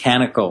 and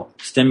mechanical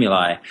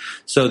stimuli.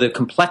 So the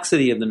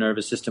complexity of the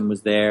nervous system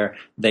was there.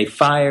 They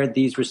fired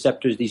these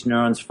receptors, these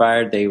neurons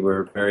fired. They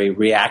were very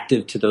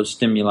reactive to those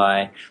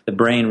stimuli. The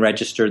brain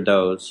registered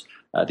those.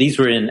 These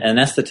were in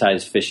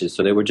anesthetized fishes,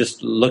 so they were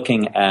just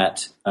looking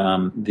at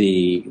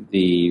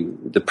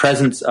the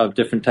presence of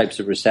different types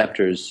of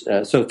receptors.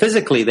 So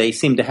physically, they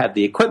seem to have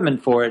the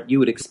equipment for it. You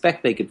would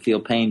expect they could feel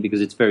pain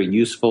because it's very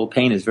useful.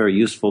 Pain is very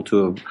useful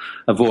to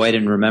avoid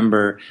and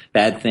remember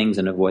bad things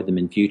and avoid them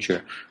in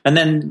future. And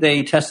then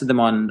they tested them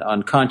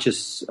on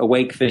conscious,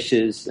 awake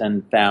fishes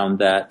and found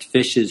that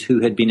fishes who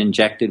had been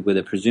injected with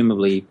a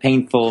presumably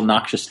painful,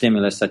 noxious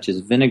stimulus such as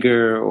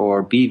vinegar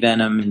or bee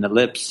venom in the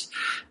lips,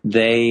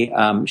 they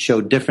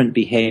showed different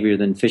behavior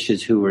than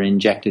fishes who were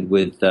injected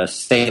with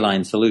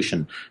saline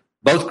solution.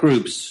 Both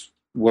groups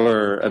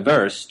were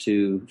averse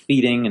to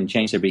feeding and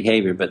changed their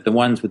behavior, but the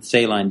ones with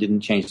saline didn't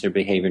change their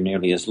behavior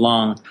nearly as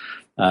long.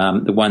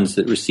 The ones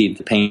that received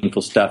the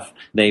painful stuff,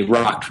 they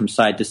rocked from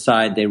side to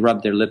side. They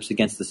rubbed their lips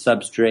against the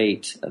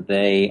substrate.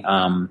 They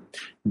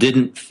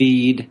didn't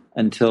feed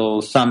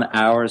until some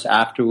hours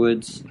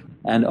afterwards.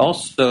 And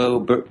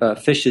also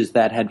fishes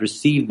that had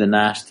received the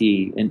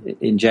nasty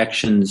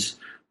injections,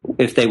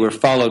 if they were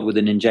followed with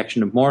an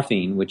injection of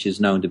morphine, which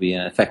is known to be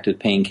an effective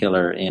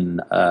painkiller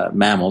in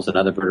mammals and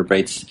other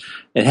vertebrates,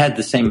 it had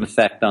the same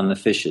effect on the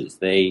fishes.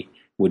 They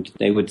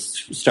would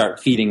start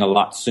feeding a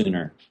lot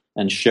sooner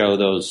and show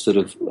those sort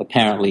of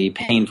apparently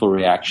painful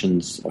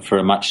reactions for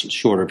a much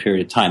shorter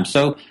period of time.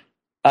 So,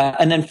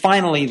 and then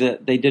finally,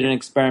 they did an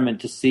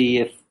experiment to see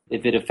if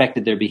it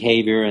affected their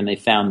behavior, and they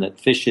found that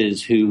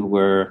fishes who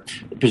were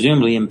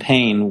presumably in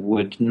pain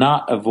would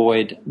not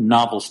avoid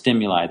novel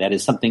stimuli, that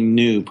is, something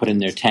new put in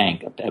their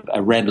tank,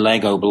 a red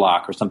Lego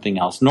block or something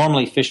else.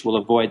 Normally, fish will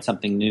avoid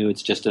something new.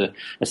 It's just a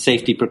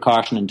safety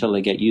precaution until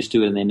they get used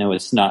to it and they know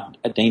it's not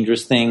a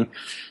dangerous thing.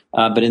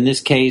 But in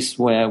this case,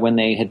 when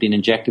they had been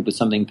injected with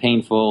something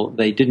painful,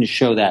 they didn't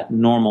show that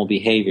normal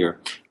behavior.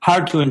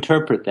 Hard to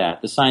interpret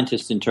that. The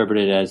scientists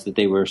interpreted it as that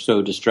they were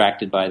so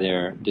distracted by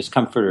their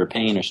discomfort or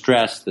pain or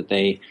stress that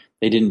they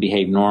didn't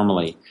behave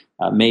normally.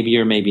 Maybe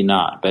or maybe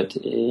not. But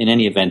in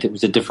any event, it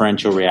was a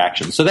differential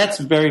reaction. So that's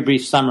a very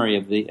brief summary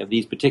of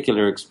these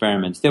particular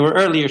experiments. There were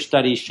earlier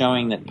studies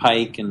showing that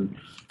pike and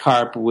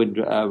carp would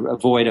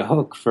avoid a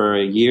hook for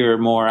a year or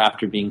more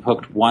after being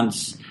hooked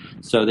once.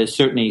 So there's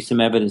certainly some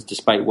evidence,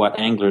 despite what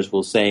anglers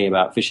will say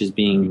about fishes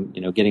being,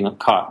 getting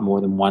caught more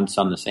than once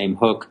on the same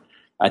hook.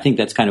 I think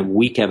that's kind of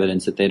weak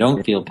evidence that they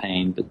don't feel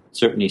pain, but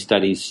certainly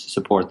studies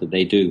support that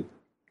they do.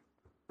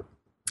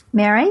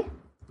 Mary?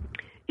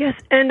 Yes,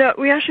 and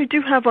we actually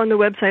do have on the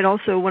website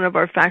also one of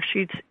our fact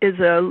sheets is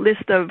a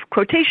list of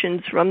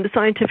quotations from the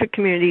scientific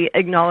community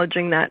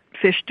acknowledging that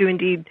fish do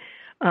indeed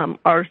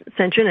are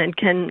sentient and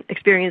can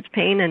experience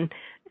pain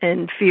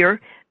and fear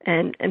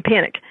and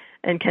panic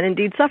and can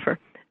indeed suffer.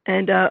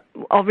 And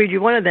I'll read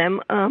you one of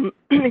them.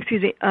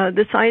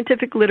 The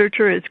scientific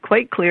literature is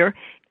quite clear.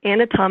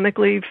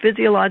 Anatomically,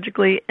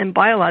 physiologically, and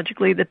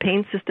biologically, the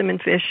pain system in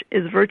fish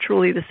is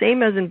virtually the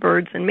same as in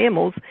birds and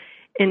mammals.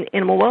 In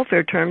animal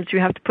welfare terms, you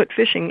have to put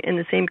fishing in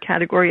the same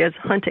category as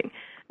hunting.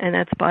 And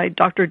that's by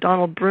Dr.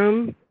 Donald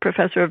Broom,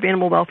 professor of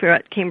animal welfare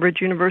at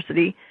Cambridge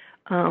University,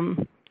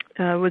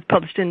 was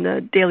published in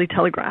the Daily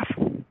Telegraph.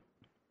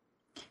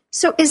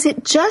 So is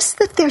it just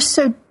that they're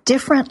so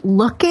different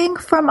looking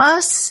from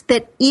us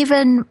that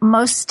even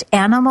most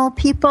animal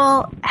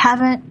people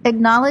haven't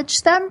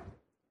acknowledged them?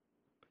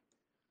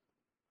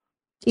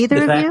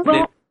 Either of you?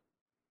 Well,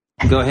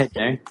 go ahead,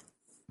 Mary.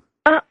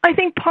 I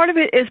think part of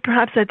it is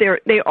perhaps that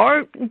they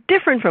are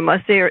different from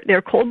us.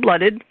 They're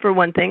cold-blooded, for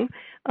one thing.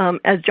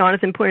 As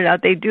Jonathan pointed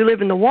out, they do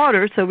live in the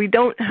water, so we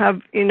don't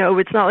have,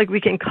 it's not like we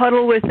can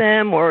cuddle with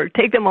them or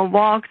take them on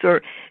walks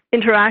or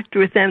interact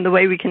with them the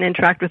way we can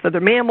interact with other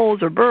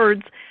mammals or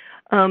birds.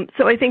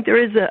 So I think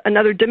there is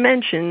another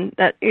dimension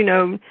that,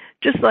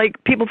 just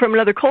like people from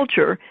another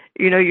culture,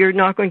 you're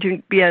not going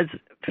to be as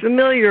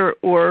familiar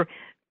or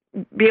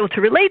be able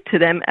to relate to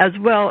them as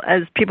well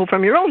as people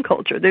from your own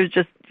culture. There's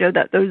just,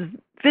 that those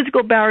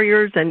physical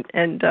barriers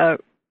and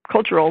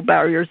cultural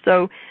barriers.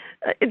 So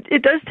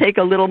it does take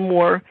a little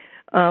more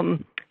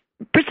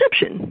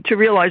perception to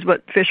realize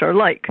what fish are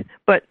like.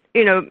 But,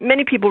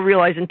 many people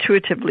realize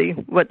intuitively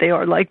what they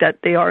are like, that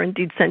they are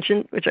indeed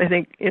sentient, which I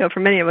think,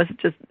 for many of us,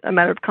 it's just a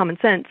matter of common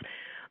sense.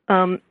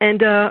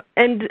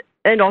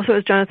 And also,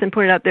 as Jonathan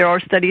pointed out, there are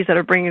studies that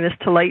are bringing this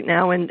to light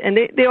now, and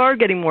they are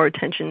getting more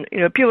attention.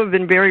 People have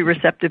been very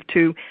receptive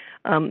to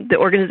the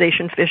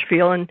organization Fish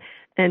Feel, and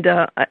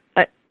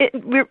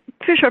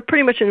fish are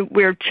pretty much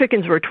where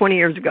chickens were 20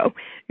 years ago,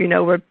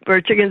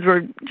 where chickens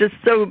were just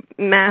so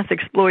mass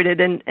exploited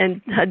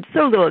and had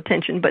so little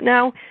attention. But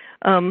now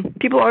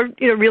people are,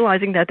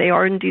 realizing that they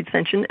are indeed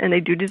sentient and they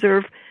do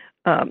deserve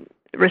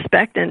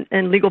respect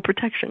and legal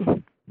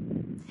protection.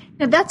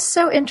 Now, that's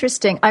so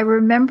interesting. I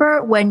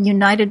remember when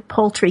United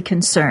Poultry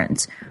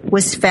Concerns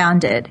was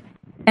founded,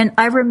 and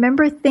I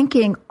remember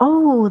thinking,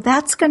 oh,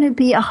 that's going to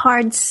be a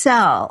hard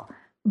sell.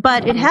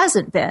 But it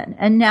hasn't been.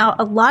 And now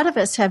a lot of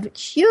us have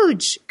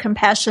huge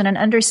compassion and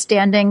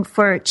understanding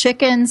for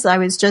chickens. I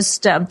was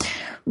just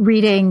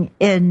reading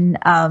in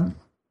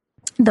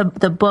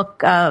the book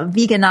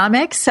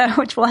Veganomics,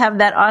 which we'll have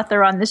that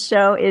author on the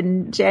show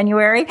in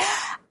January,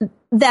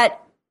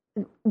 that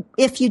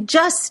if you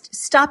just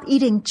stop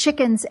eating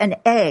chickens and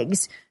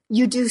eggs,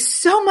 you do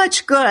so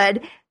much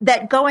good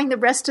that going the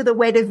rest of the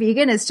way to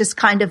vegan is just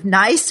kind of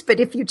nice.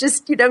 But if you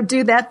just, do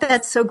that,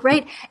 that's so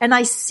great. And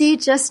I see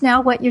just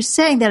now what you're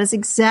saying. That is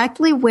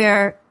exactly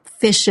where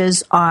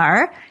fishes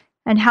are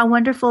and how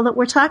wonderful that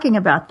we're talking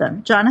about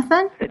them.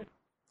 Jonathan?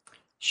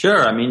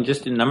 Sure. I mean,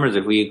 just in numbers,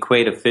 if we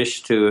equate a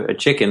fish to a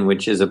chicken,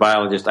 which as a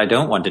biologist I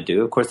don't want to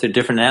do, of course, they're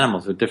different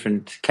animals with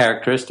different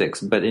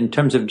characteristics. But in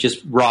terms of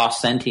just raw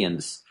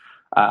sentience,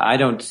 I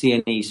don't see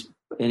any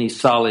any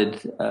solid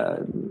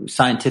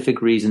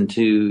scientific reason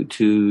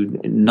to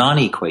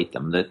non-equate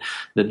them. That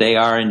they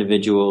are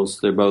individuals.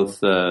 They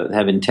both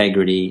have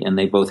integrity, and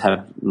they both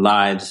have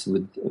lives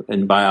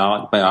and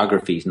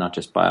biographies, not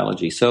just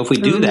biology. So if we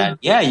do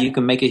that, you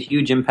can make a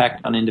huge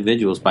impact on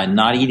individuals by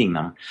not eating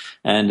them.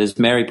 And as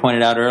Mary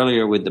pointed out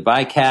earlier, with the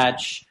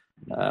bycatch,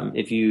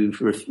 if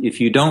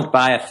you don't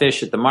buy a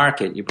fish at the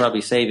market, you're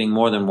probably saving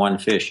more than one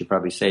fish. You're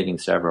probably saving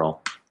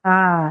several.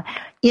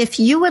 If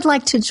you would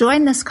like to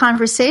join this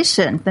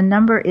conversation, the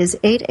number is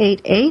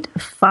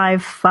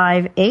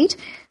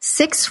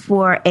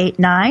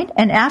 888-558-6489.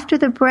 And after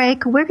the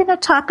break, we're going to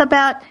talk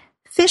about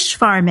fish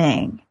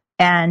farming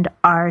and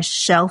our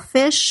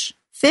shellfish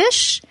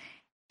fish.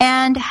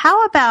 And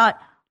how about,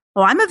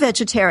 I'm a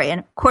vegetarian.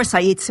 Of course,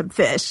 I eat some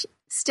fish.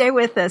 Stay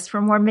with us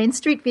for more Main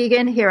Street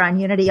Vegan here on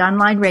Unity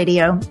Online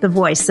Radio, the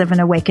voice of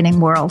an awakening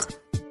world.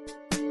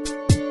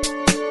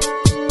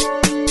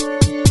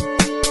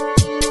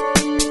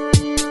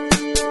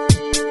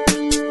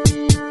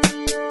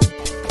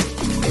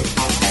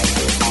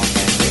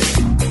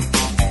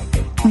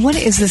 What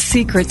is the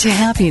secret to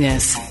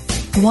happiness?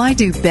 Why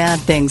do bad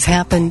things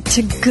happen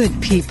to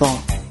good people?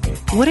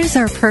 What is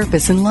our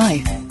purpose in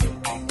life?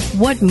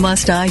 What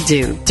must I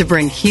do to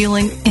bring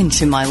healing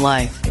into my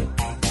life?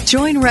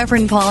 Join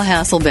Reverend Paul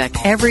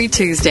Hasselbeck every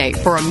Tuesday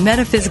for a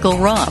metaphysical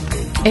romp.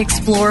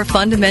 Explore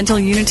fundamental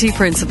unity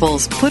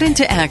principles put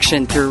into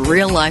action through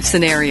real-life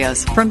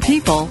scenarios from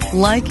people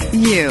like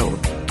you.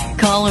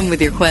 Call him with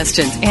your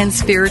questions and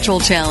spiritual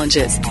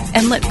challenges,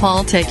 and let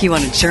Paul take you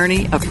on a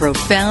journey of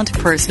profound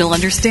personal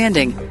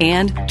understanding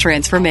and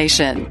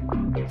transformation.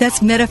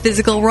 That's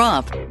Metaphysical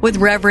Romp with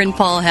Reverend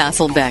Paul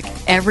Hasselbeck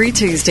every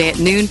Tuesday at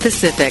noon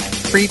Pacific,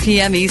 3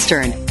 p.m.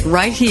 Eastern,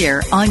 right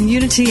here on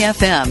Unity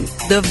FM,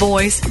 the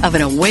voice of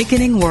an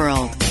awakening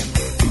world.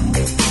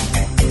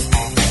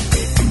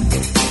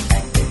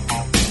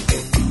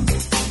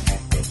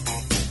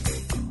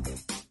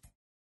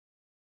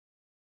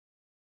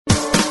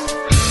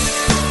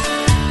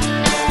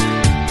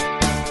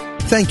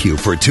 Thank you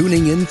for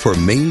tuning in for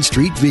Main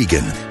Street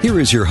Vegan. Here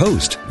is your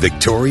host,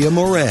 Victoria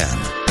Moran.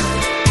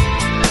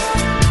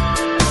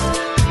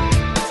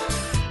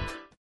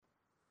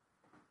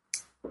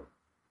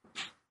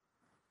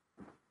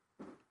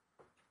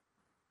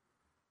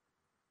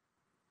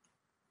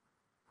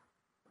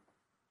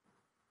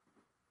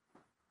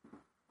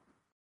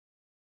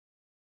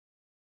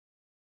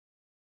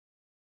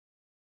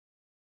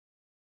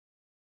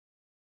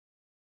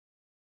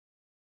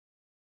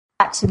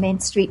 Back to Main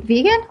Street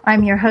Vegan.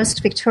 I'm your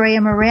host, Victoria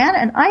Moran,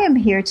 and I am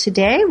here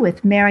today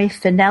with Mary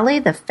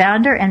Finelli, the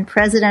founder and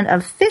president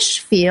of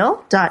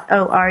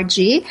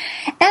fishfeel.org,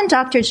 and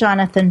Dr.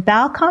 Jonathan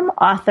Balcombe,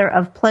 author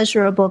of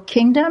Pleasurable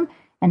Kingdom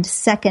and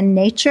Second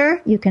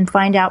Nature. You can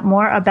find out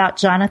more about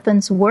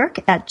Jonathan's work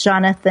at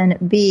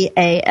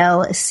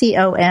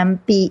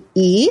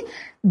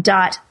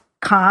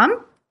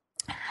jonathanbalcombe.com.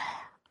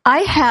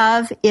 I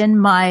have, in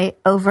my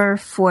over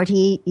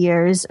 40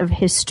 years of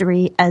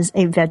history as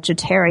a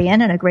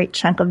vegetarian, and a great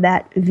chunk of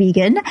that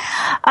vegan,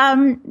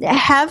 I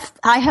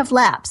have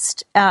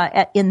lapsed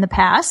in the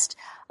past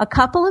a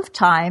couple of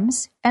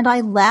times, and I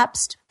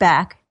lapsed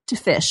back to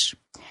fish.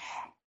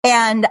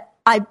 And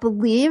I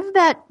believe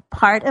that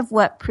part of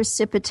what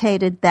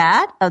precipitated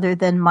that, other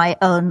than my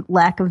own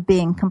lack of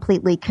being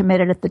completely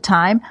committed at the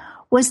time,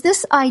 was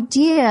this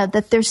idea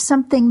that there's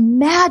something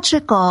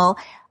magical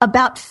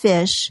about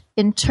fish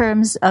in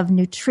terms of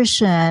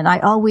nutrition. I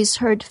always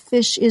heard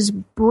fish is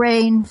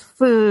brain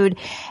food.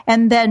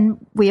 And then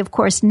we, of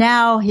course,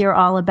 now hear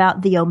all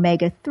about the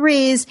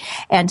omega-3s,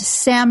 and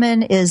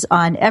salmon is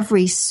on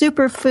every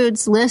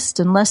superfoods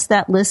list unless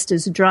that list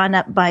is drawn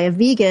up by a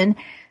vegan.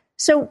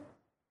 So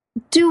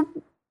do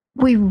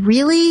we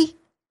really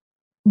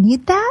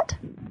need that?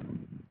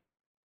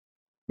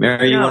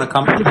 Mary, you want to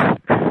comment?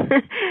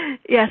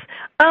 Yes.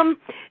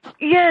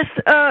 Yes.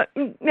 I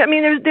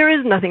mean, there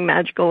is nothing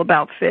magical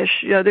about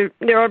fish. You know,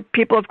 there are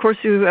people, of course,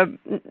 who have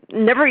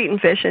never eaten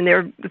fish and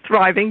they're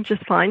thriving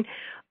just fine.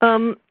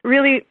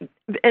 Really,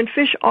 and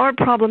fish are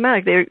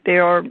problematic. They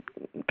are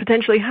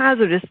potentially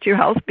hazardous to your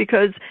health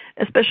because,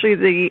 especially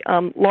the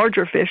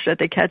larger fish that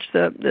they catch,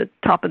 the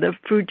top of the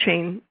food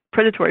chain,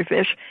 predatory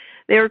fish,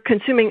 they're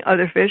consuming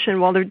other fish, and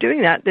while they're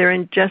doing that, they're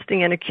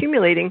ingesting and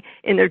accumulating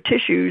in their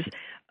tissues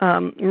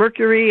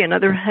mercury and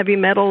other heavy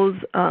metals,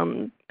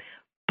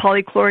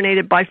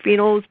 polychlorinated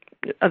biphenyls,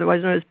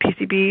 otherwise known as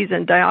PCBs,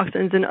 and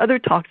dioxins and other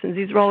toxins.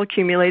 These are all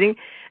accumulating,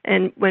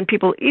 and when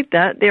people eat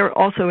that, they're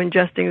also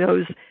ingesting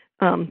those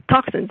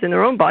toxins in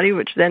their own body,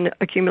 which then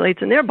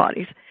accumulates in their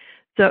bodies.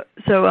 So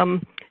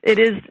it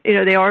is,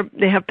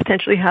 they have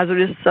potentially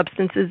hazardous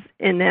substances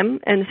in them,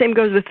 and the same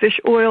goes with fish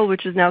oil,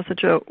 which is now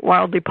such a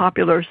wildly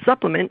popular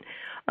supplement.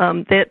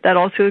 That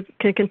also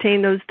can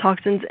contain those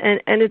toxins,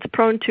 and it's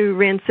prone to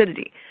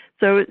rancidity.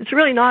 So it's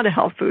really not a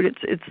health food.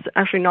 It's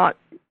actually not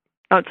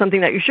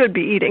something that you should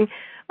be eating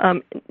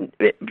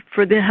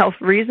for the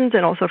health reasons,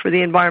 and also for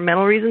the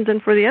environmental reasons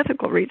and for the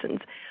ethical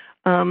reasons.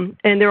 And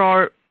there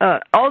are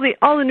all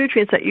the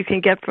nutrients that you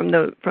can get from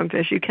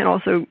fish. You can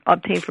also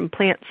obtain from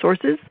plant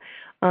sources.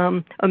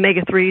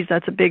 Omega-3s,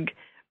 that's a big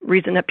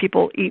reason that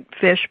people eat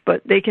fish,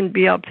 but they can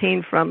be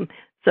obtained from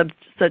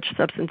such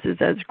substances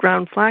as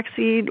ground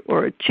flaxseed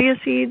or chia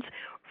seeds,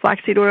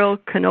 flaxseed oil,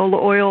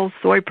 canola oil,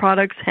 soy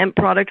products, hemp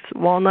products,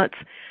 walnuts.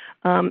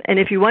 And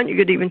if you want, you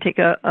could even take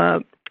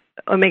a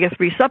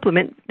omega-3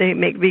 supplement. They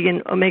make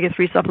vegan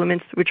omega-3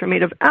 supplements which are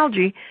made of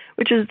algae,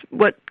 which is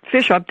what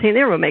fish obtain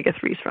their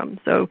omega-3s from.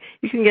 So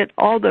you can get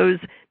all those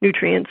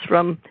nutrients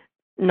from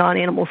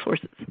non-animal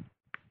sources.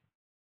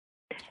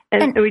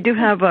 And we do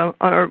have on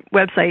our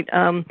website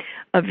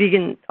a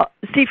vegan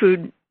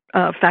seafood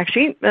fact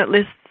sheet that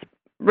lists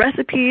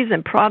recipes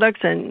and products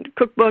and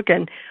cookbook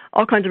and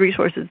all kinds of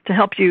resources to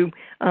help you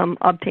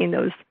obtain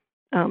those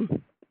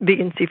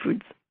vegan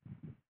seafoods.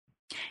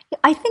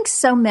 I think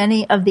so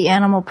many of the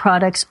animal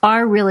products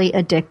are really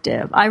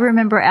addictive. I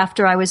remember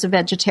after I was a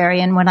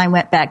vegetarian, when I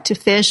went back to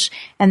fish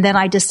and then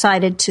I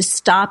decided to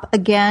stop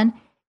again,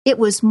 it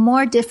was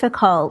more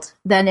difficult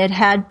than it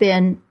had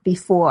been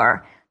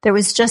before. There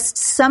was just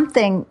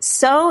something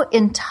so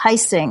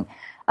enticing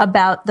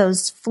about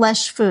those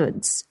flesh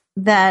foods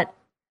that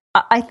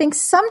I think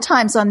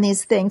sometimes on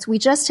these things we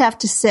just have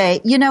to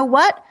say, you know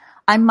what?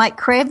 I might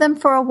crave them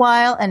for a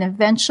while and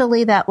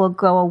eventually that will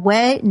go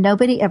away.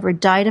 Nobody ever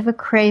died of a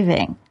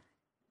craving.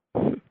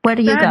 What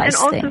do you guys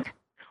think?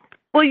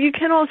 Well, you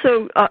can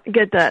also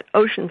get that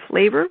ocean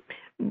flavor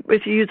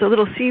if you use a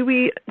little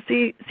seaweed,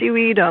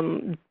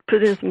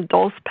 put in some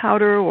dulse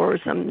powder or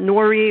some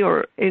nori,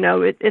 or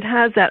it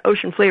has that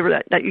ocean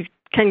flavor that you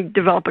can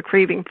develop a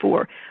craving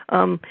for.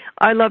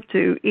 I love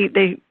to eat.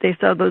 They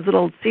sell those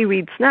little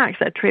seaweed snacks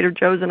at Trader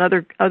Joe's, and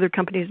other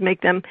companies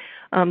make them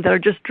that are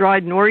just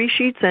dried nori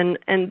sheets, and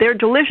they're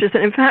delicious.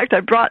 And in fact,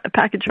 I brought a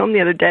package home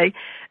the other day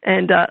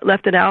and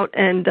left it out,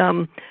 and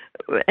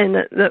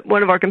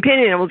one of our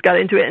companion animals got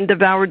into it and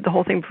devoured the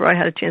whole thing before I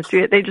had a chance to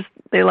eat it.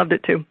 They loved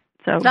it too.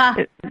 So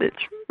it's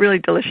really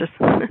delicious.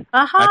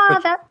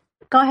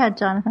 Go ahead,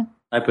 Jonathan.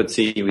 I put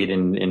seaweed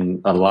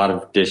in a lot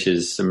of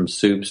dishes, some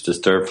soups to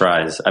stir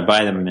fries. I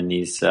buy them in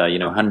these,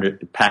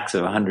 100 packs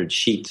of 100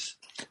 sheets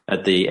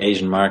at the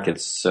Asian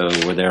markets, so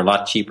where they're a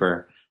lot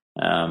cheaper,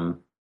 and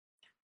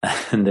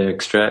they're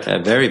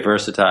very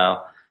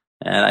versatile.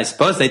 And I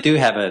suppose they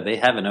have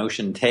an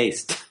ocean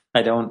taste.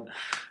 I don't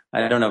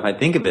know if I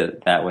think of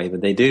it that way,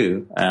 but they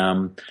do.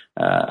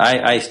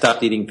 I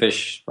stopped eating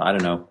fish,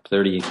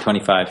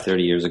 25,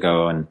 30 years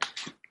ago, and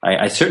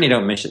I certainly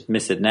don't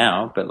miss it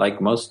now, but like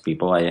most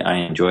people, I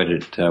enjoyed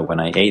it when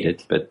I ate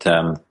it. But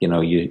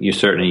you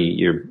certainly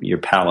your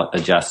palate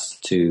adjusts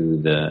to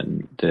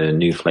the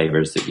new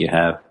flavors that you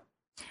have.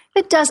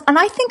 It does, and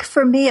I think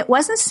for me, it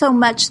wasn't so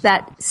much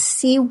that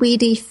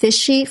seaweedy,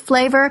 fishy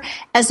flavor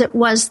as it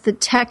was the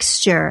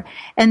texture.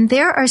 And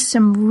there are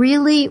some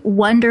really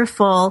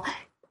wonderful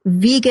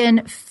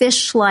vegan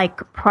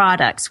fish-like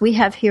products. We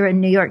have here in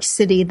New York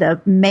City the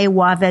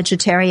Meiwa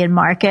Vegetarian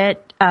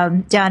Market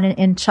down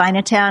in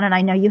Chinatown, and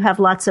I know you have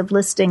lots of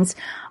listings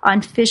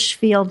on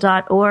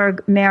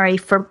fishfield.org, Mary,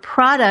 for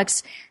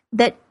products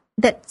that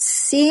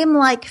seem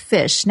like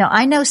fish. Now,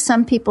 I know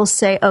some people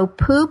say, oh,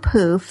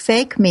 poo-poo,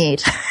 fake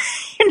meat.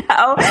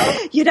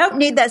 You don't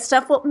need that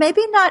stuff. Well,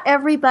 maybe not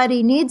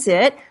everybody needs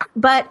it,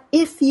 but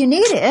if you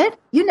need it,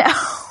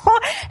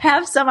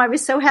 have some. I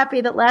was so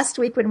happy that last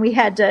week when we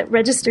had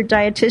registered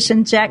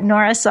dietitian Jack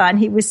Norris on,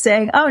 he was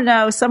saying, oh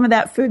no, some of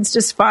that food's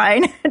just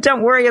fine.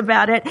 Don't worry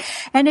about it.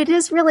 And it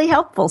is really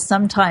helpful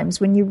sometimes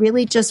when you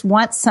really just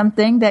want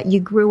something that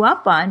you grew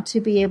up on to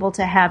be able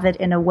to have it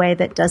in a way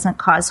that doesn't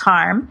cause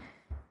harm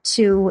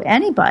to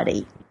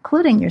anybody,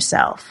 including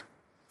yourself.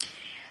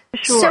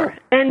 Sure.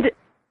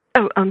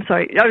 I'm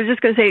sorry. I was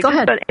just going to say, just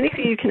about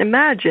anything you can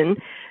imagine,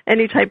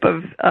 any type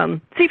of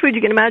seafood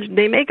you can imagine,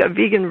 they make a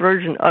vegan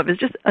version of. It's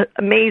just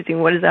amazing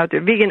what is out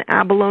there. Vegan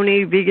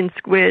abalone, vegan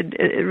squid.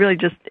 It really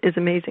just is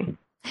amazing.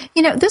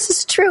 This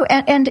is true.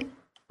 And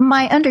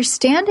my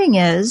understanding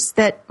is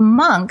that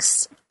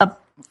monks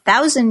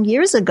 1,000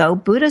 years ago,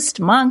 Buddhist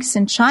monks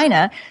in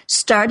China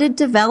started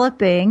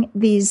developing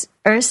these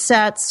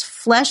ersatz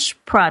flesh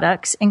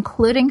products,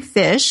 including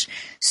fish,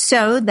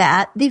 so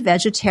that the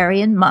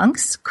vegetarian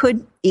monks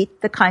could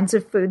eat the kinds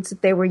of foods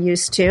that they were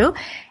used to.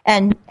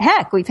 And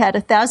heck, we've had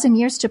 1,000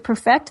 years to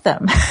perfect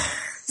them.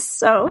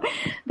 So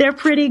they're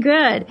pretty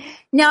good.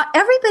 Now,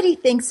 everybody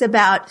thinks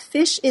about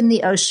fish in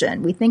the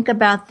ocean. We think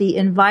about the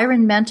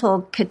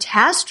environmental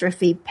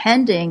catastrophe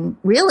pending,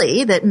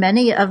 really, that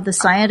many of the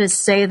scientists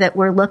say that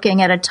we're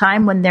looking at a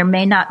time when there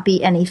may not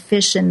be any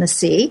fish in the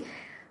sea.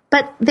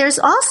 But there's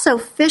also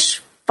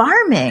fish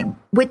farming,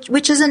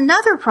 which is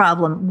another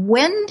problem.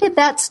 When did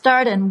that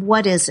start and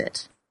what is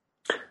it?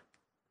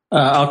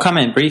 I'll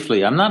comment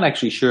briefly. I'm not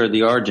actually sure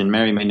the origin.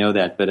 Mary may know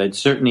that, but it's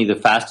certainly the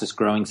fastest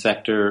growing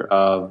sector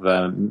of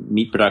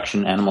meat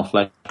production, animal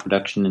flesh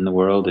production in the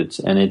world.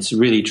 It's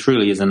really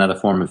truly is another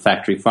form of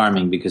factory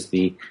farming because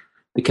the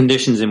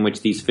conditions in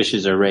which these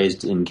fishes are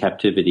raised in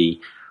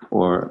captivity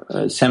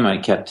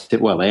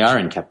semi-captive. Well, they are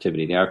in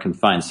captivity. They are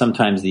confined.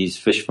 Sometimes these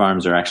fish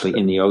farms are actually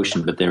in the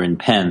ocean, but they're in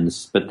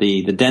pens. But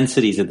the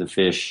densities of the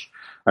fish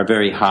are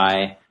very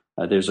high.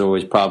 There's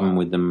always problem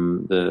with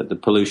them, the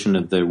pollution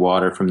of the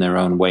water from their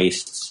own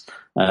wastes.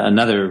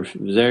 Another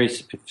very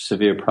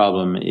severe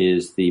problem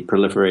is the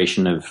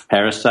proliferation of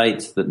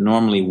parasites that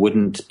normally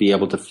wouldn't be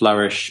able to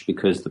flourish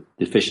because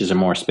the fishes are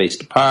more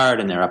spaced apart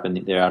and they're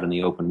out in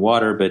the open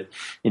water. But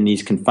in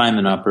these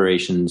confinement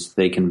operations,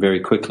 they can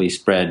very quickly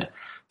spread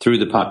through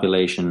the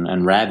population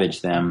and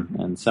ravage them.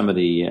 And some of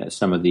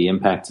the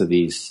impacts of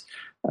these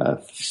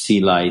sea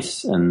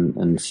lice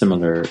and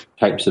similar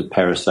types of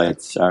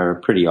parasites are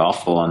pretty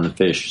awful on the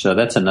fish. So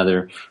that's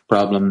another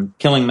problem.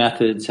 Killing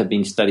methods have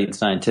been studied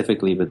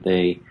scientifically, but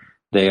they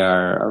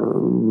are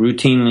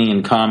routinely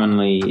and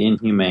commonly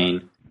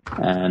inhumane.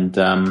 And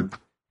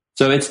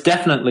so it's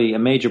definitely a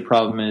major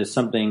problem, and it's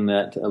something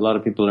that a lot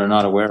of people are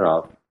not aware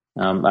of.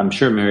 I'm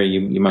sure, Mary,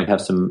 you might have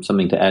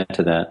something to add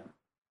to that.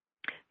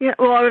 Yeah,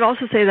 well, I would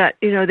also say that,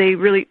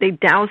 they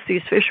douse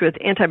these fish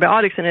with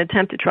antibiotics in an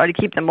attempt to try to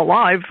keep them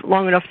alive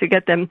long enough to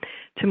get them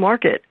to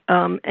market.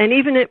 And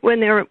even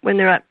when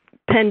they're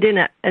penned in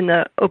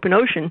the open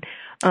ocean,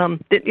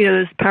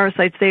 those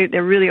parasites, they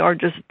really are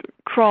just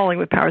crawling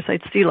with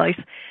parasites, sea lice,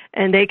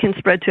 and they can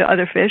spread to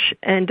other fish.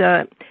 And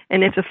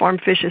if the farm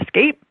fish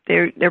escape,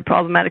 they're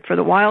problematic for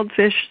the wild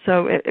fish.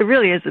 So it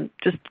really is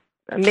just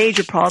a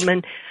major problem.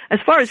 And as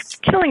far as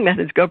killing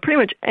methods go, pretty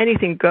much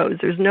anything goes.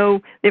 They have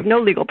no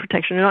legal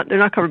protection. They're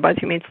not covered by the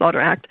Humane Slaughter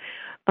Act.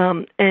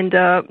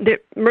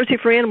 Mercy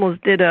for Animals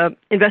did an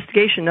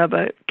investigation of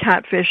a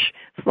catfish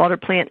slaughter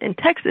plant in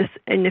Texas.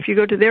 And if you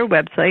go to their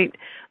website,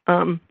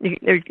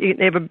 they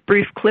have a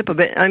brief clip of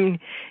it.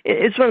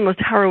 It's one of the most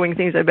harrowing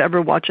things I've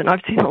ever watched, and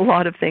I've seen a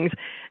lot of things.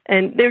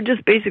 And they're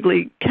just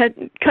basically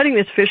cutting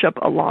this fish up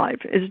alive.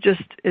 It's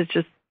just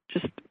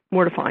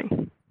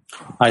mortifying.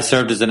 I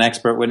served as an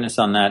expert witness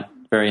on that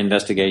very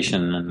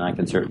investigation, and I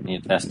can certainly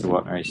attest to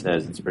what Mary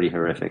says. It's pretty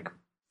horrific.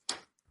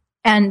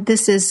 And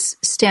this is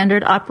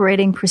standard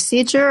operating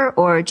procedure,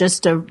 or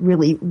just a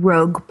really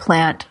rogue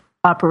plant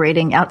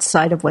operating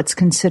outside of what's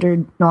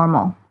considered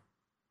normal?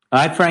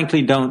 I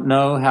frankly don't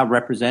know how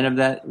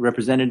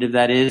representative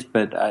that is,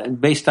 but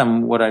based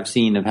on what I've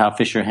seen of how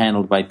fish are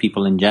handled by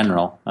people in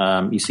general,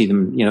 you see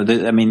them,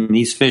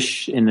 these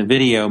fish in the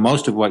video,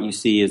 most of what you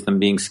see is them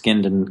being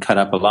skinned and cut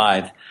up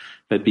alive.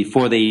 But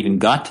before they even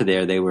got to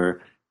there, they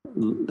were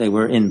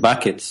in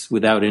buckets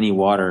without any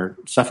water,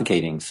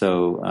 suffocating.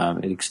 So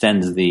it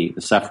extends the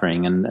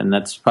suffering, and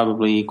that's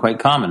probably quite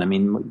common. I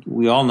mean,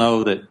 we all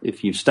know that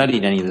if you've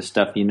studied any of this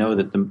stuff, you know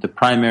that the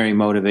primary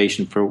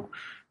motivation for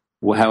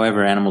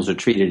however animals are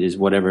treated is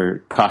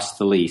whatever costs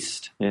the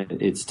least.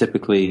 It's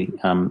typically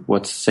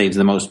what saves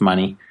the most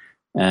money.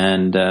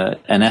 And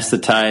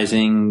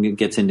anesthetizing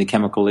gets into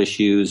chemical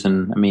issues,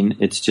 and I mean,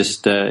 it's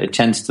just it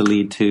tends to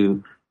lead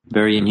to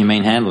very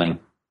inhumane handling.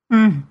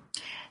 Mm.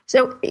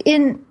 So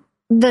in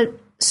the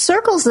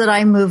circles that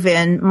I move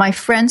in, my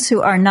friends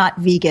who are not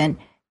vegan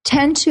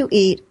tend to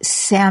eat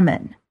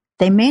salmon.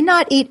 They may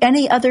not eat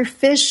any other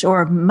fish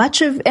or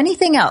much of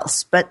anything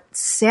else, but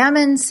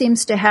salmon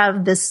seems to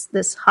have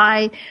this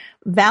high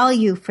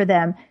value for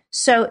them.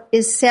 So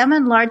is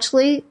salmon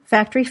largely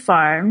factory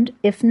farmed?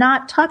 If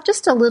not, talk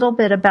just a little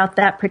bit about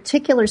that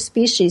particular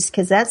species,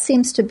 because that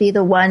seems to be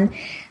the one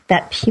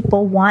that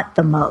people want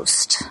the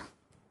most.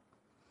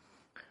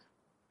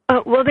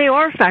 Well, they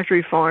are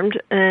factory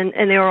farmed, and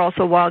they are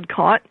also wild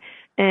caught.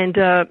 And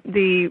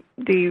the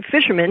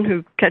fishermen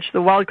who catch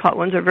the wild caught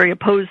ones are very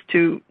opposed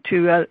to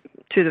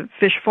the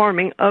fish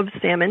farming of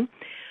salmon.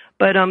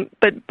 But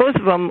both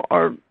of them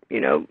are,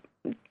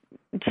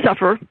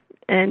 suffer.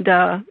 And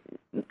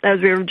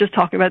as we were just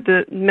talking about,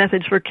 the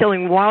methods for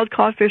killing wild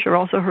caught fish are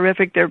also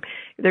horrific.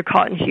 They're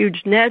caught in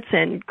huge nets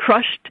and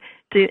crushed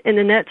in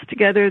the nets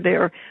together. They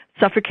are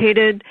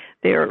suffocated.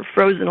 They are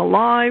frozen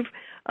alive.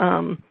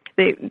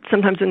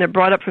 Sometimes when they're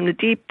brought up from the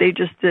deep,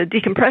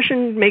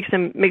 decompression makes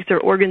their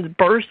organs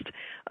burst.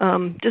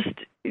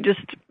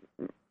 Just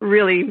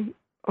really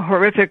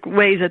horrific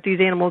ways that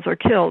these animals are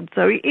killed.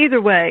 So either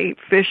way,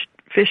 fish,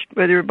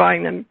 whether you're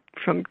buying them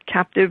from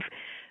captive,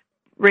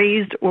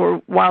 raised,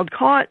 or wild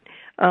caught,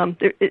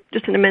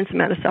 just an immense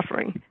amount of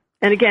suffering.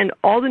 And again,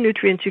 all the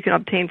nutrients you can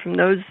obtain from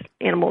those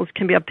animals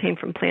can be obtained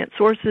from plant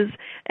sources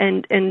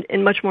and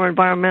in much more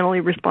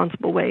environmentally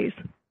responsible ways.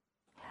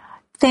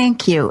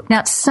 Thank you.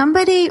 Now,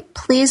 somebody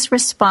please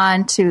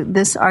respond to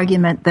this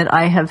argument that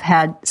I have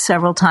had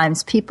several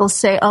times. People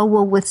say, oh,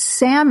 well, with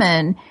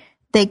salmon,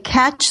 they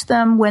catch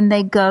them when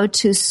they go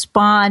to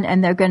spawn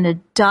and they're going to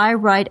die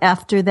right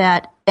after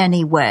that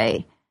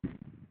anyway.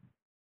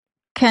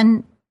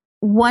 Can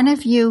one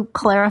of you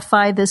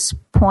clarify this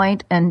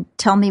point and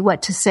tell me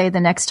what to say the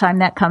next time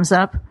that comes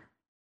up?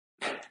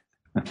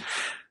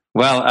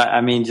 Well,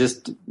 I mean,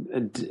 there's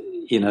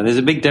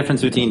a big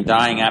difference between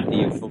dying after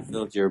you've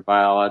fulfilled your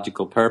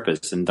biological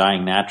purpose and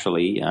dying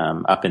naturally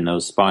up in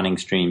those spawning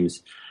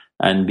streams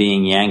and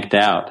being yanked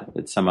out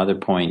at some other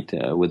point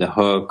with a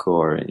hook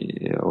or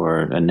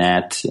a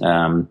net.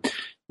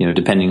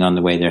 depending on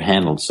the way they're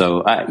handled.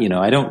 So,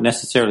 I don't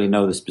necessarily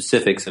know the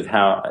specifics of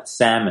how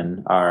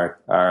salmon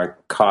are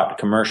caught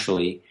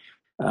commercially.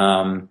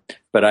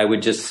 But I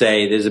would just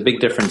say there's a big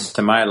difference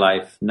to my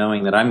life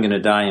knowing that I'm going to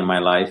die in my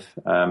life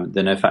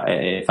than if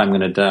I'm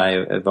going to die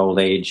of old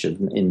age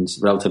in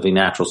relatively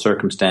natural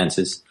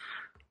circumstances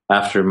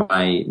after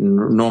my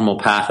normal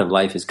path of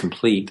life is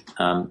complete,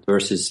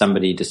 versus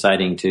somebody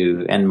deciding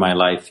to end my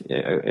life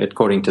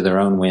according to their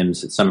own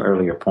whims at some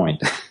earlier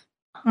point.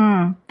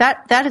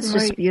 That is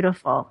just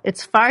beautiful.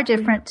 It's far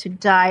different to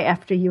die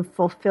after you've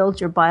fulfilled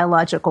your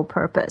biological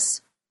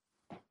purpose.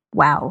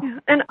 Wow.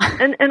 And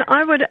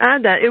I would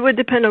add that it would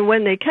depend on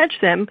when they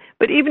catch them,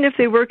 but even if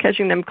they were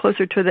catching them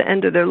closer to the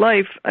end of their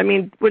life, I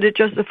mean, would it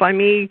justify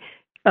me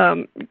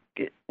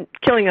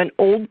killing an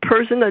old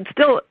person? That's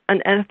still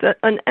an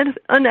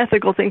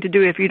unethical thing to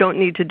do if you don't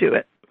need to do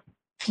it.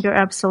 You're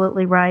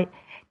absolutely right.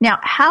 Now,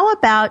 how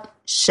about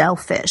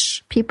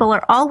shellfish? People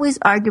are always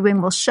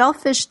arguing, well,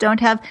 shellfish don't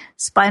have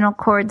spinal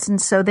cords,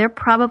 and so they're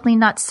probably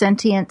not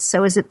sentient,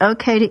 so is it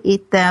okay to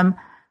eat them?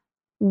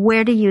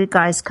 Where do you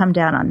guys come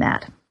down on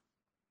that?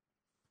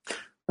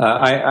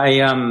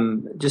 I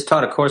just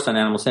taught a course on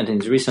animal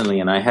sentience recently,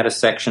 and I had a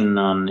section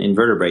on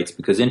invertebrates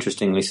because,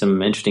 interestingly,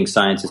 some interesting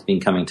science has been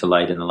coming to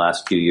light in the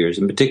last few years.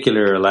 In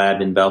particular, a lab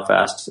in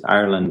Belfast,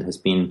 Ireland, has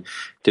been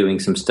doing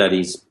some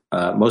studies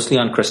mostly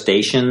on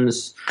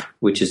crustaceans,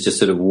 which is just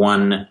sort of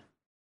one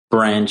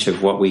branch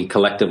of what we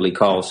collectively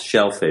call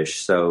shellfish.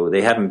 So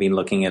they haven't been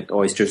looking at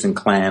oysters and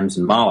clams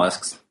and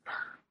mollusks,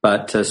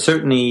 but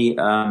certainly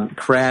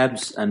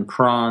crabs and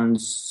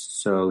prawns,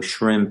 so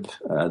shrimp,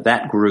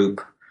 that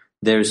group.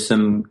 There's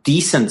some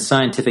decent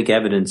scientific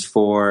evidence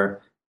for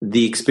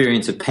the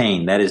experience of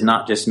pain. That is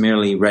not just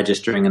merely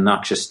registering a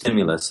noxious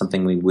stimulus,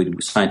 something we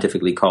would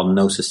scientifically call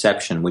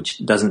nociception,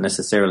 which doesn't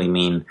necessarily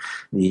mean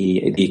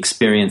the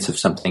experience of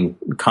something,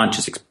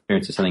 conscious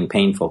experience of something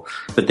painful.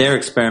 But their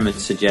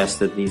experiments suggest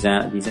that these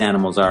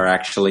animals are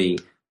actually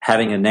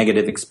having a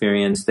negative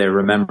experience. They're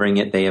remembering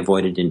it. They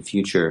avoid it in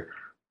future.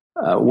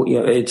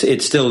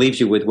 It still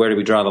leaves you with where do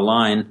we draw the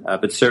line,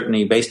 but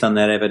certainly based on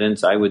that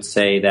evidence, I would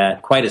say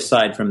that quite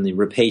aside from the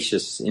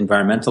rapacious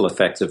environmental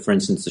effects of, for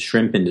instance, the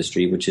shrimp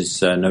industry, which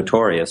is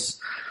notorious,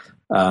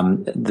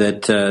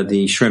 that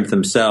the shrimp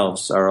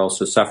themselves are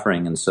also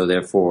suffering, and so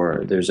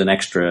therefore there's an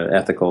extra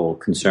ethical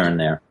concern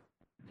there.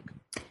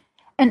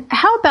 And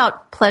how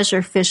about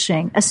pleasure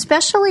fishing,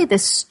 especially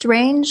this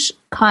strange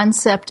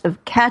concept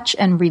of catch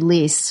and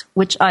release,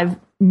 which I've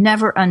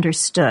never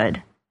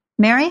understood?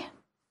 Mary?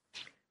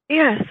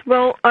 Yes,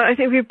 well, I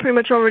think we've pretty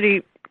much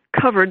already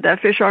covered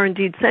that fish are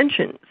indeed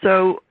sentient.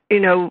 So,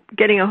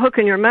 getting a hook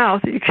in your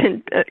mouth, you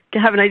can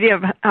have an idea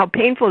of how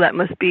painful that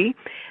must be.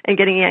 And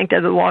getting yanked out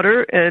of the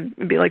water,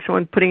 it'd be like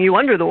someone putting you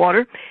under the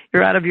water.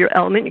 You're out of your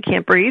element, you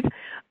can't breathe.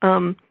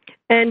 And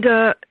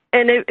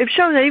they've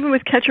shown that even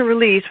with catch and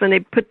release, when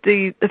they put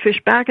the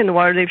fish back in the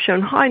water, they've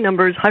shown high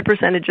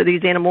percentage of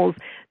these animals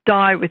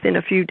die within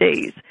a few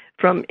days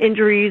from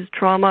injuries,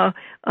 trauma.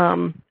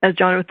 As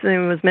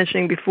Jonathan was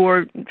mentioning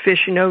before,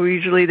 fish,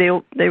 usually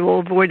they will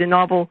avoid a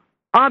novel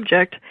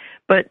object,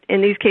 but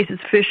in these cases,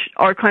 fish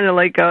are kind of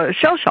like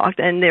shell-shocked,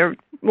 and they're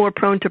more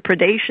prone to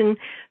predation.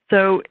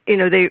 So,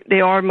 they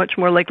are much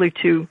more likely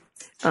to,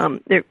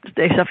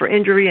 they suffer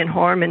injury and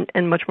harm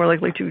and much more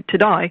likely to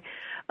die.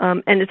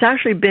 And it's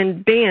actually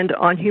been banned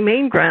on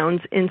humane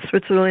grounds in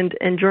Switzerland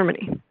and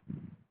Germany.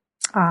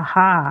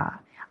 Aha.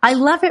 I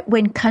love it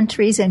when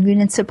countries and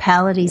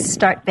municipalities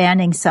start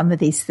banning some of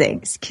these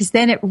things, because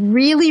then it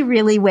really,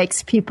 really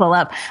wakes people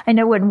up. I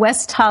know when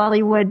West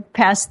Hollywood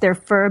passed their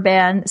fur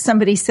ban,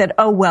 somebody said,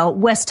 oh, well,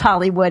 West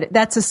Hollywood,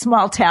 that's a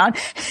small town.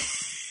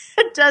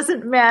 It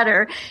doesn't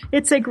matter.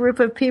 It's a group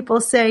of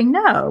people saying,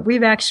 no,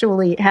 we've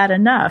actually had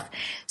enough.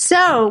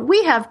 So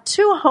we have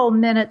 2 whole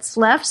minutes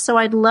left, so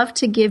I'd love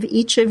to give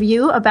each of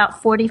you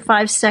about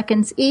 45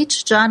 seconds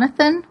each.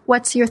 Jonathan,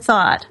 what's your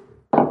thought?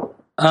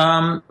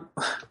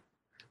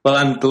 Well,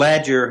 I'm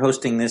glad you're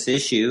hosting this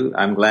issue.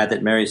 I'm glad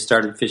that Mary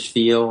started Fish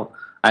Feel.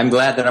 I'm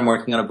glad that I'm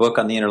working on a book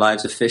on the inner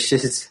lives of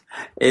fishes.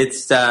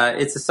 It's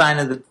a sign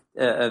of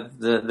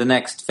the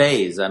next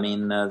phase. I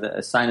mean,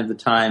 a sign of the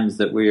times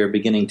that we are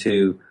beginning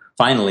to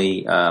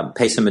finally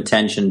pay some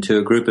attention to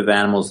a group of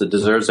animals that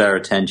deserves our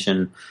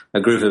attention,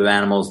 a group of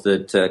animals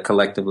that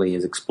collectively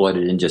is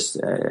exploited in just,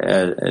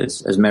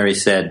 as Mary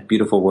said,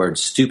 beautiful words,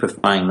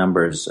 stupefying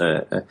numbers.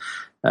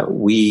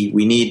 We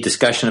need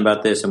discussion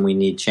about this, and we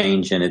need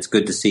change, and it's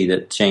good to see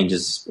that change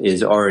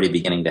is already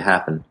beginning to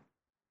happen.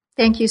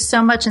 Thank you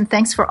so much, and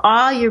thanks for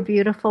all your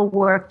beautiful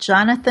work.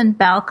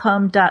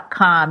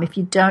 JonathanBalcombe.com. If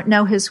you don't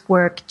know his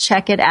work,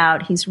 check it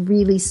out. He's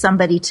really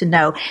somebody to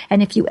know.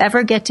 And if you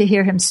ever get to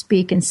hear him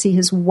speak and see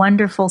his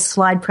wonderful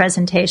slide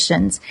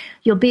presentations,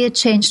 you'll be a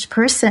changed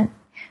person.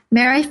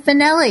 Mary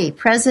Finelli,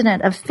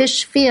 president of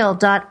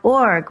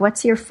fishfeel.org.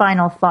 What's your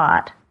final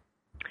thought?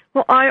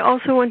 Well, I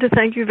also want to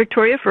thank you,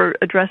 Victoria, for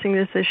addressing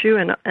this issue,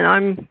 and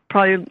I'm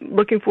probably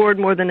looking forward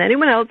more than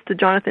anyone else to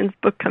Jonathan's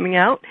book coming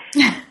out.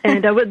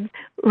 And I would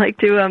like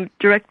to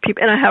direct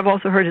people, and I have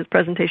also heard his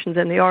presentations,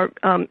 and they are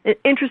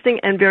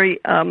interesting and very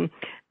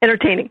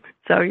entertaining.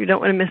 So you don't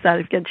want to miss that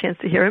if you get a chance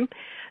to hear him.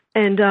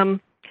 And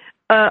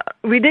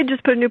we did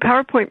just put a new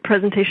PowerPoint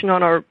presentation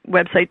on our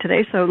website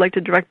today, so I'd like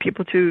to direct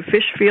people to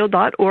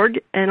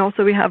fishfield.org, and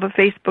also we have a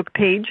Facebook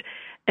page.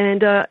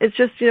 And it's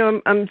just,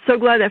 I'm so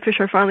glad that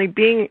fish are finally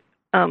being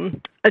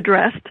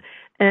addressed,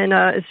 and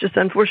it's just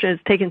unfortunate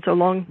it's taken so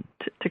long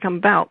to come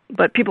about.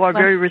 But people are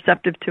very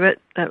receptive to it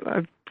that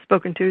I've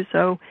spoken to,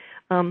 so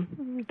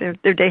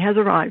their day has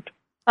arrived.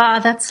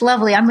 That's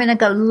lovely. I'm going to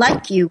go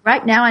like you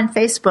right now on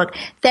Facebook.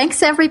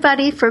 Thanks,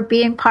 everybody, for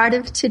being part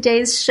of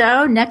today's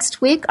show.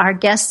 Next week, our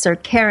guests are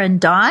Karen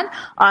Dawn,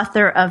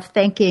 author of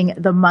Thanking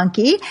the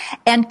Monkey,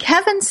 and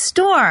Kevin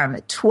Storm,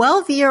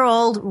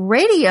 12-year-old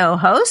radio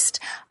host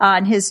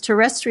on his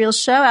terrestrial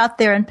show out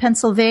there in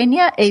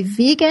Pennsylvania, a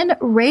vegan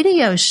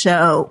radio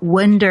show,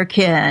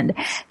 Wunderkind.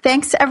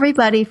 Thanks,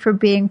 everybody, for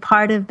being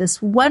part of this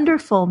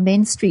wonderful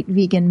Main Street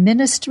Vegan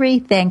ministry.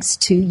 Thanks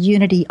to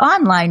Unity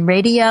Online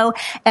Radio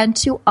and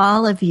to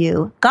all of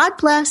you. God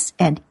bless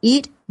and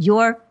eat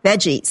your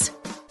veggies.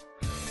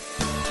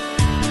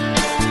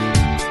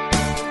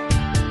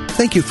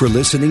 Thank you for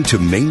listening to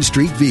Main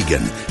Street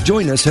Vegan.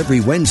 Join us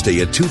every Wednesday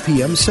at 2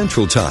 p.m.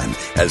 Central Time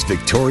as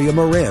Victoria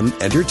Moran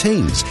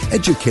entertains,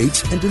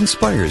 educates, and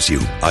inspires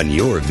you on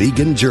your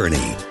vegan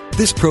journey.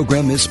 This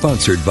program is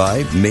sponsored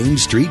by Main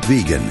Street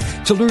Vegan.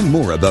 To learn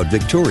more about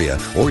Victoria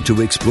or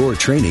to explore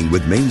training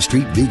with Main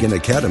Street Vegan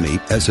Academy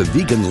as a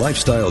vegan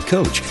lifestyle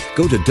coach,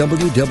 go to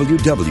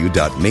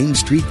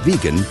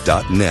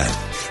www.mainstreetvegan.net.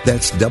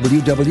 That's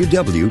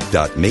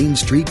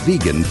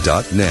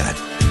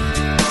www.mainstreetvegan.net.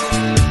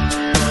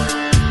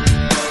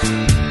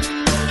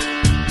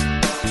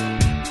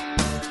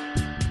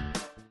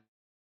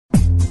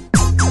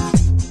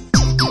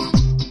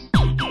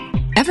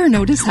 Ever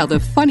notice how the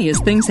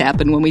funniest things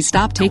happen when we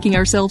stop taking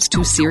ourselves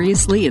too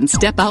seriously and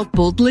step out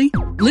boldly?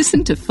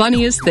 Listen to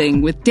Funniest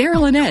Thing with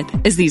Daryl and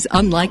Ed as these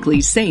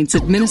unlikely saints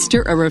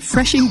administer a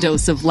refreshing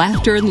dose of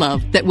laughter and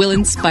love that will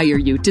inspire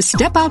you to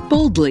step out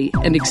boldly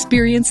and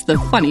experience the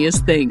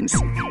funniest things.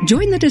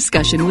 Join the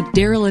discussion with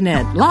Daryl and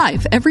Ed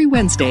live every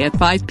Wednesday at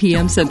 5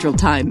 p.m. Central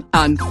Time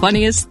on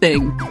Funniest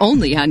Thing,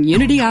 only on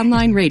Unity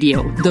Online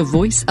Radio, the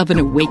voice of an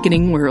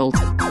awakening world.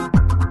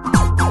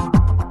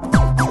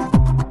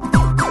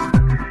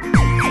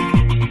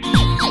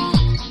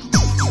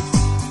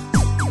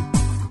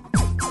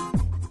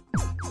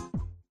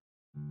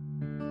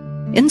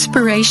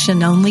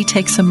 Inspiration only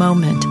takes a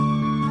moment.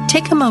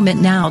 Take a moment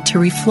now to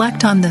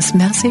reflect on this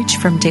message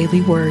from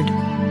Daily Word.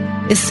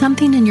 Is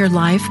something in your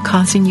life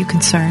causing you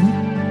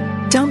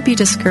concern? Don't be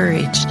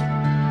discouraged.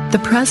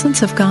 The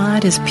presence of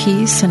God is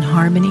peace and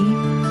harmony,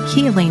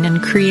 healing and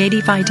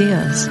creative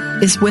ideas,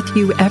 is with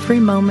you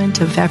every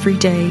moment of every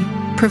day,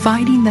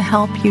 providing the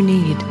help you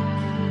need.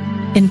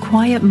 In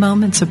quiet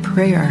moments of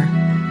prayer,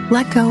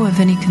 let go of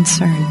any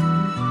concern.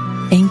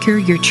 Anchor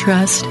your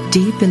trust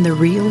deep in the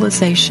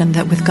realization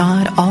that with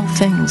God all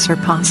things are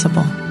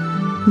possible.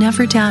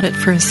 Never doubt it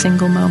for a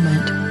single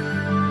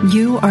moment.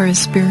 You are a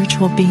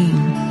spiritual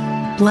being,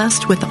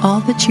 blessed with all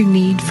that you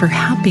need for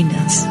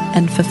happiness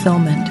and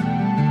fulfillment.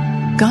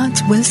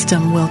 God's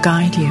wisdom will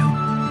guide you.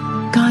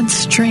 God's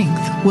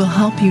strength will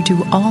help you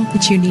do all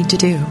that you need to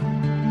do.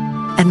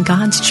 And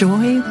God's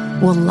joy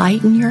will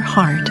lighten your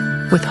heart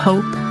with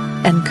hope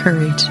and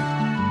courage.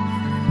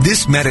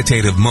 This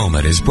meditative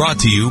moment is brought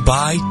to you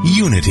by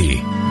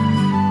Unity.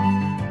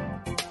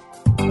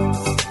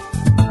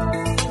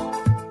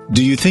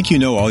 Do you think you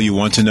know all you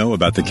want to know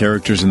about the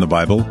characters in the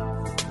Bible?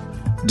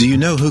 Do you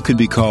know who could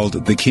be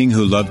called the king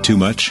who loved too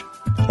much?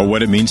 Or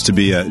what it means to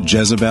be a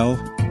Jezebel?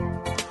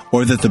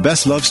 Or that the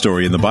best love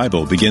story in the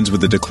Bible begins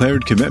with the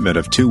declared commitment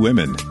of two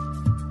women?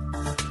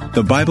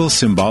 The Bible's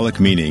symbolic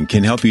meaning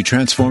can help you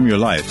transform your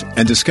life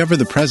and discover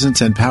the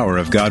presence and power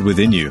of God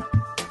within you.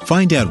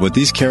 Find out what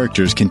these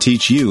characters can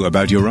teach you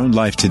about your own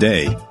life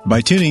today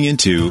by tuning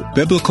into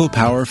Biblical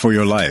Power for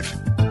Your Life.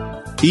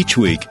 Each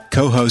week,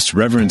 co-hosts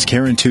Reverends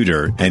Karen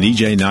Tudor and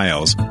E.J.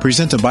 Niles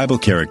present a Bible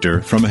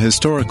character from a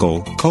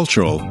historical,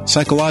 cultural,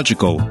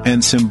 psychological,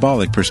 and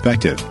symbolic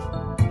perspective.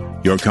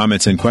 Your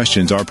comments and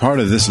questions are part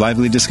of this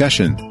lively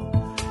discussion.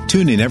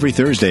 Tune in every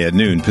Thursday at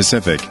noon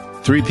Pacific,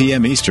 3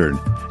 p.m. Eastern,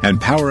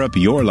 and power up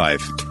your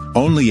life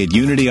only at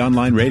Unity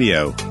Online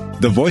Radio,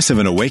 the voice of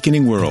an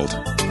awakening world.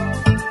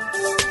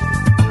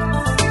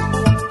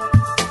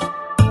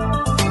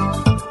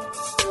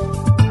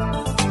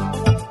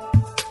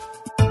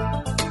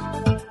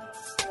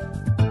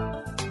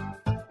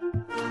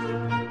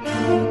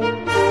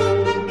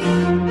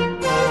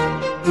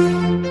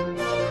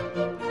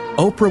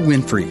 Oprah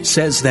Winfrey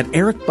says that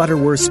Eric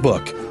Butterworth's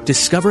book,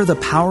 Discover the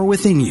Power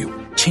Within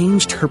You,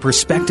 changed her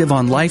perspective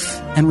on life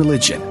and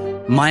religion.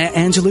 Maya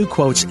Angelou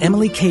quotes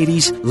Emily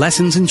Cady's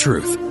Lessons in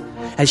Truth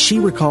as she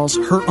recalls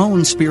her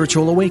own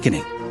spiritual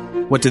awakening.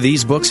 What do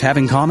these books have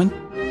in common?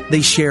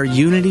 They share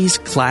Unity's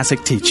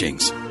classic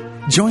teachings.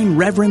 Join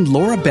Reverend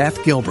Laura Beth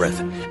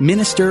Gilbreth,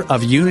 Minister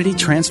of Unity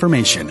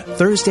Transformation,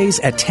 Thursdays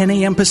at 10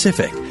 a.m.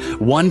 Pacific,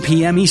 1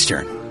 p.m.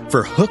 Eastern,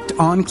 for Hooked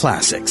on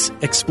Classics,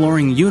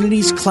 exploring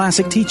Unity's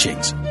classic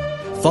teachings.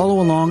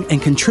 Follow along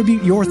and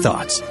contribute your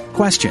thoughts,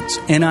 questions,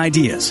 and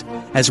ideas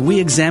as we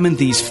examine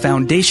these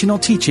foundational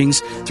teachings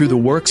through the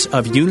works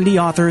of Unity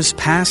authors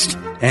past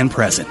and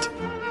present.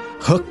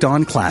 Hooked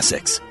on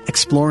Classics,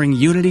 exploring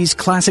Unity's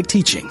classic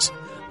teachings,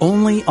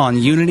 only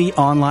on Unity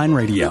Online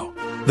Radio,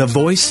 the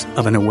voice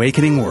of an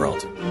awakening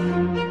world.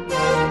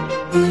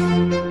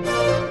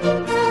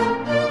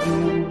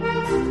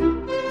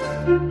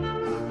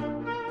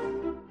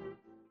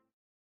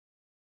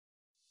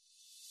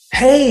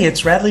 Hey,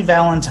 it's Radley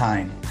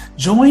Valentine.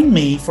 Join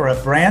me for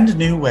a brand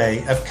new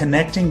way of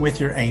connecting with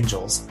your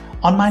angels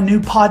on my new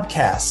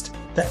podcast,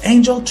 The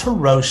Angel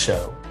Tarot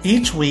Show.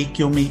 Each week,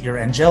 you'll meet your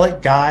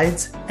angelic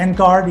guides and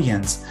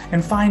guardians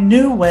and find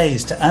new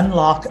ways to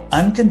unlock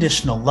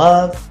unconditional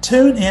love,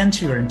 tune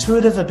into your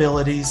intuitive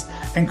abilities,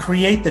 and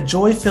create the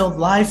joy-filled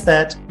life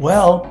that,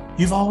 well,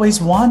 you've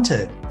always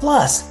wanted.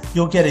 Plus,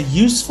 you'll get a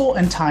useful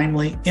and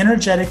timely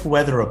energetic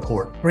weather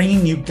report,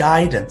 bringing you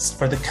guidance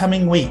for the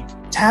coming week.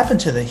 Tap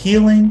into the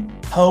healing,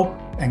 hope,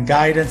 and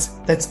guidance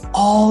that's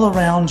all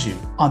around you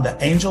on the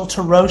Angel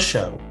Tarot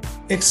Show,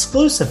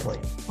 exclusively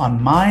on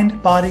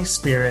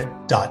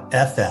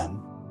mindbodyspirit.fm.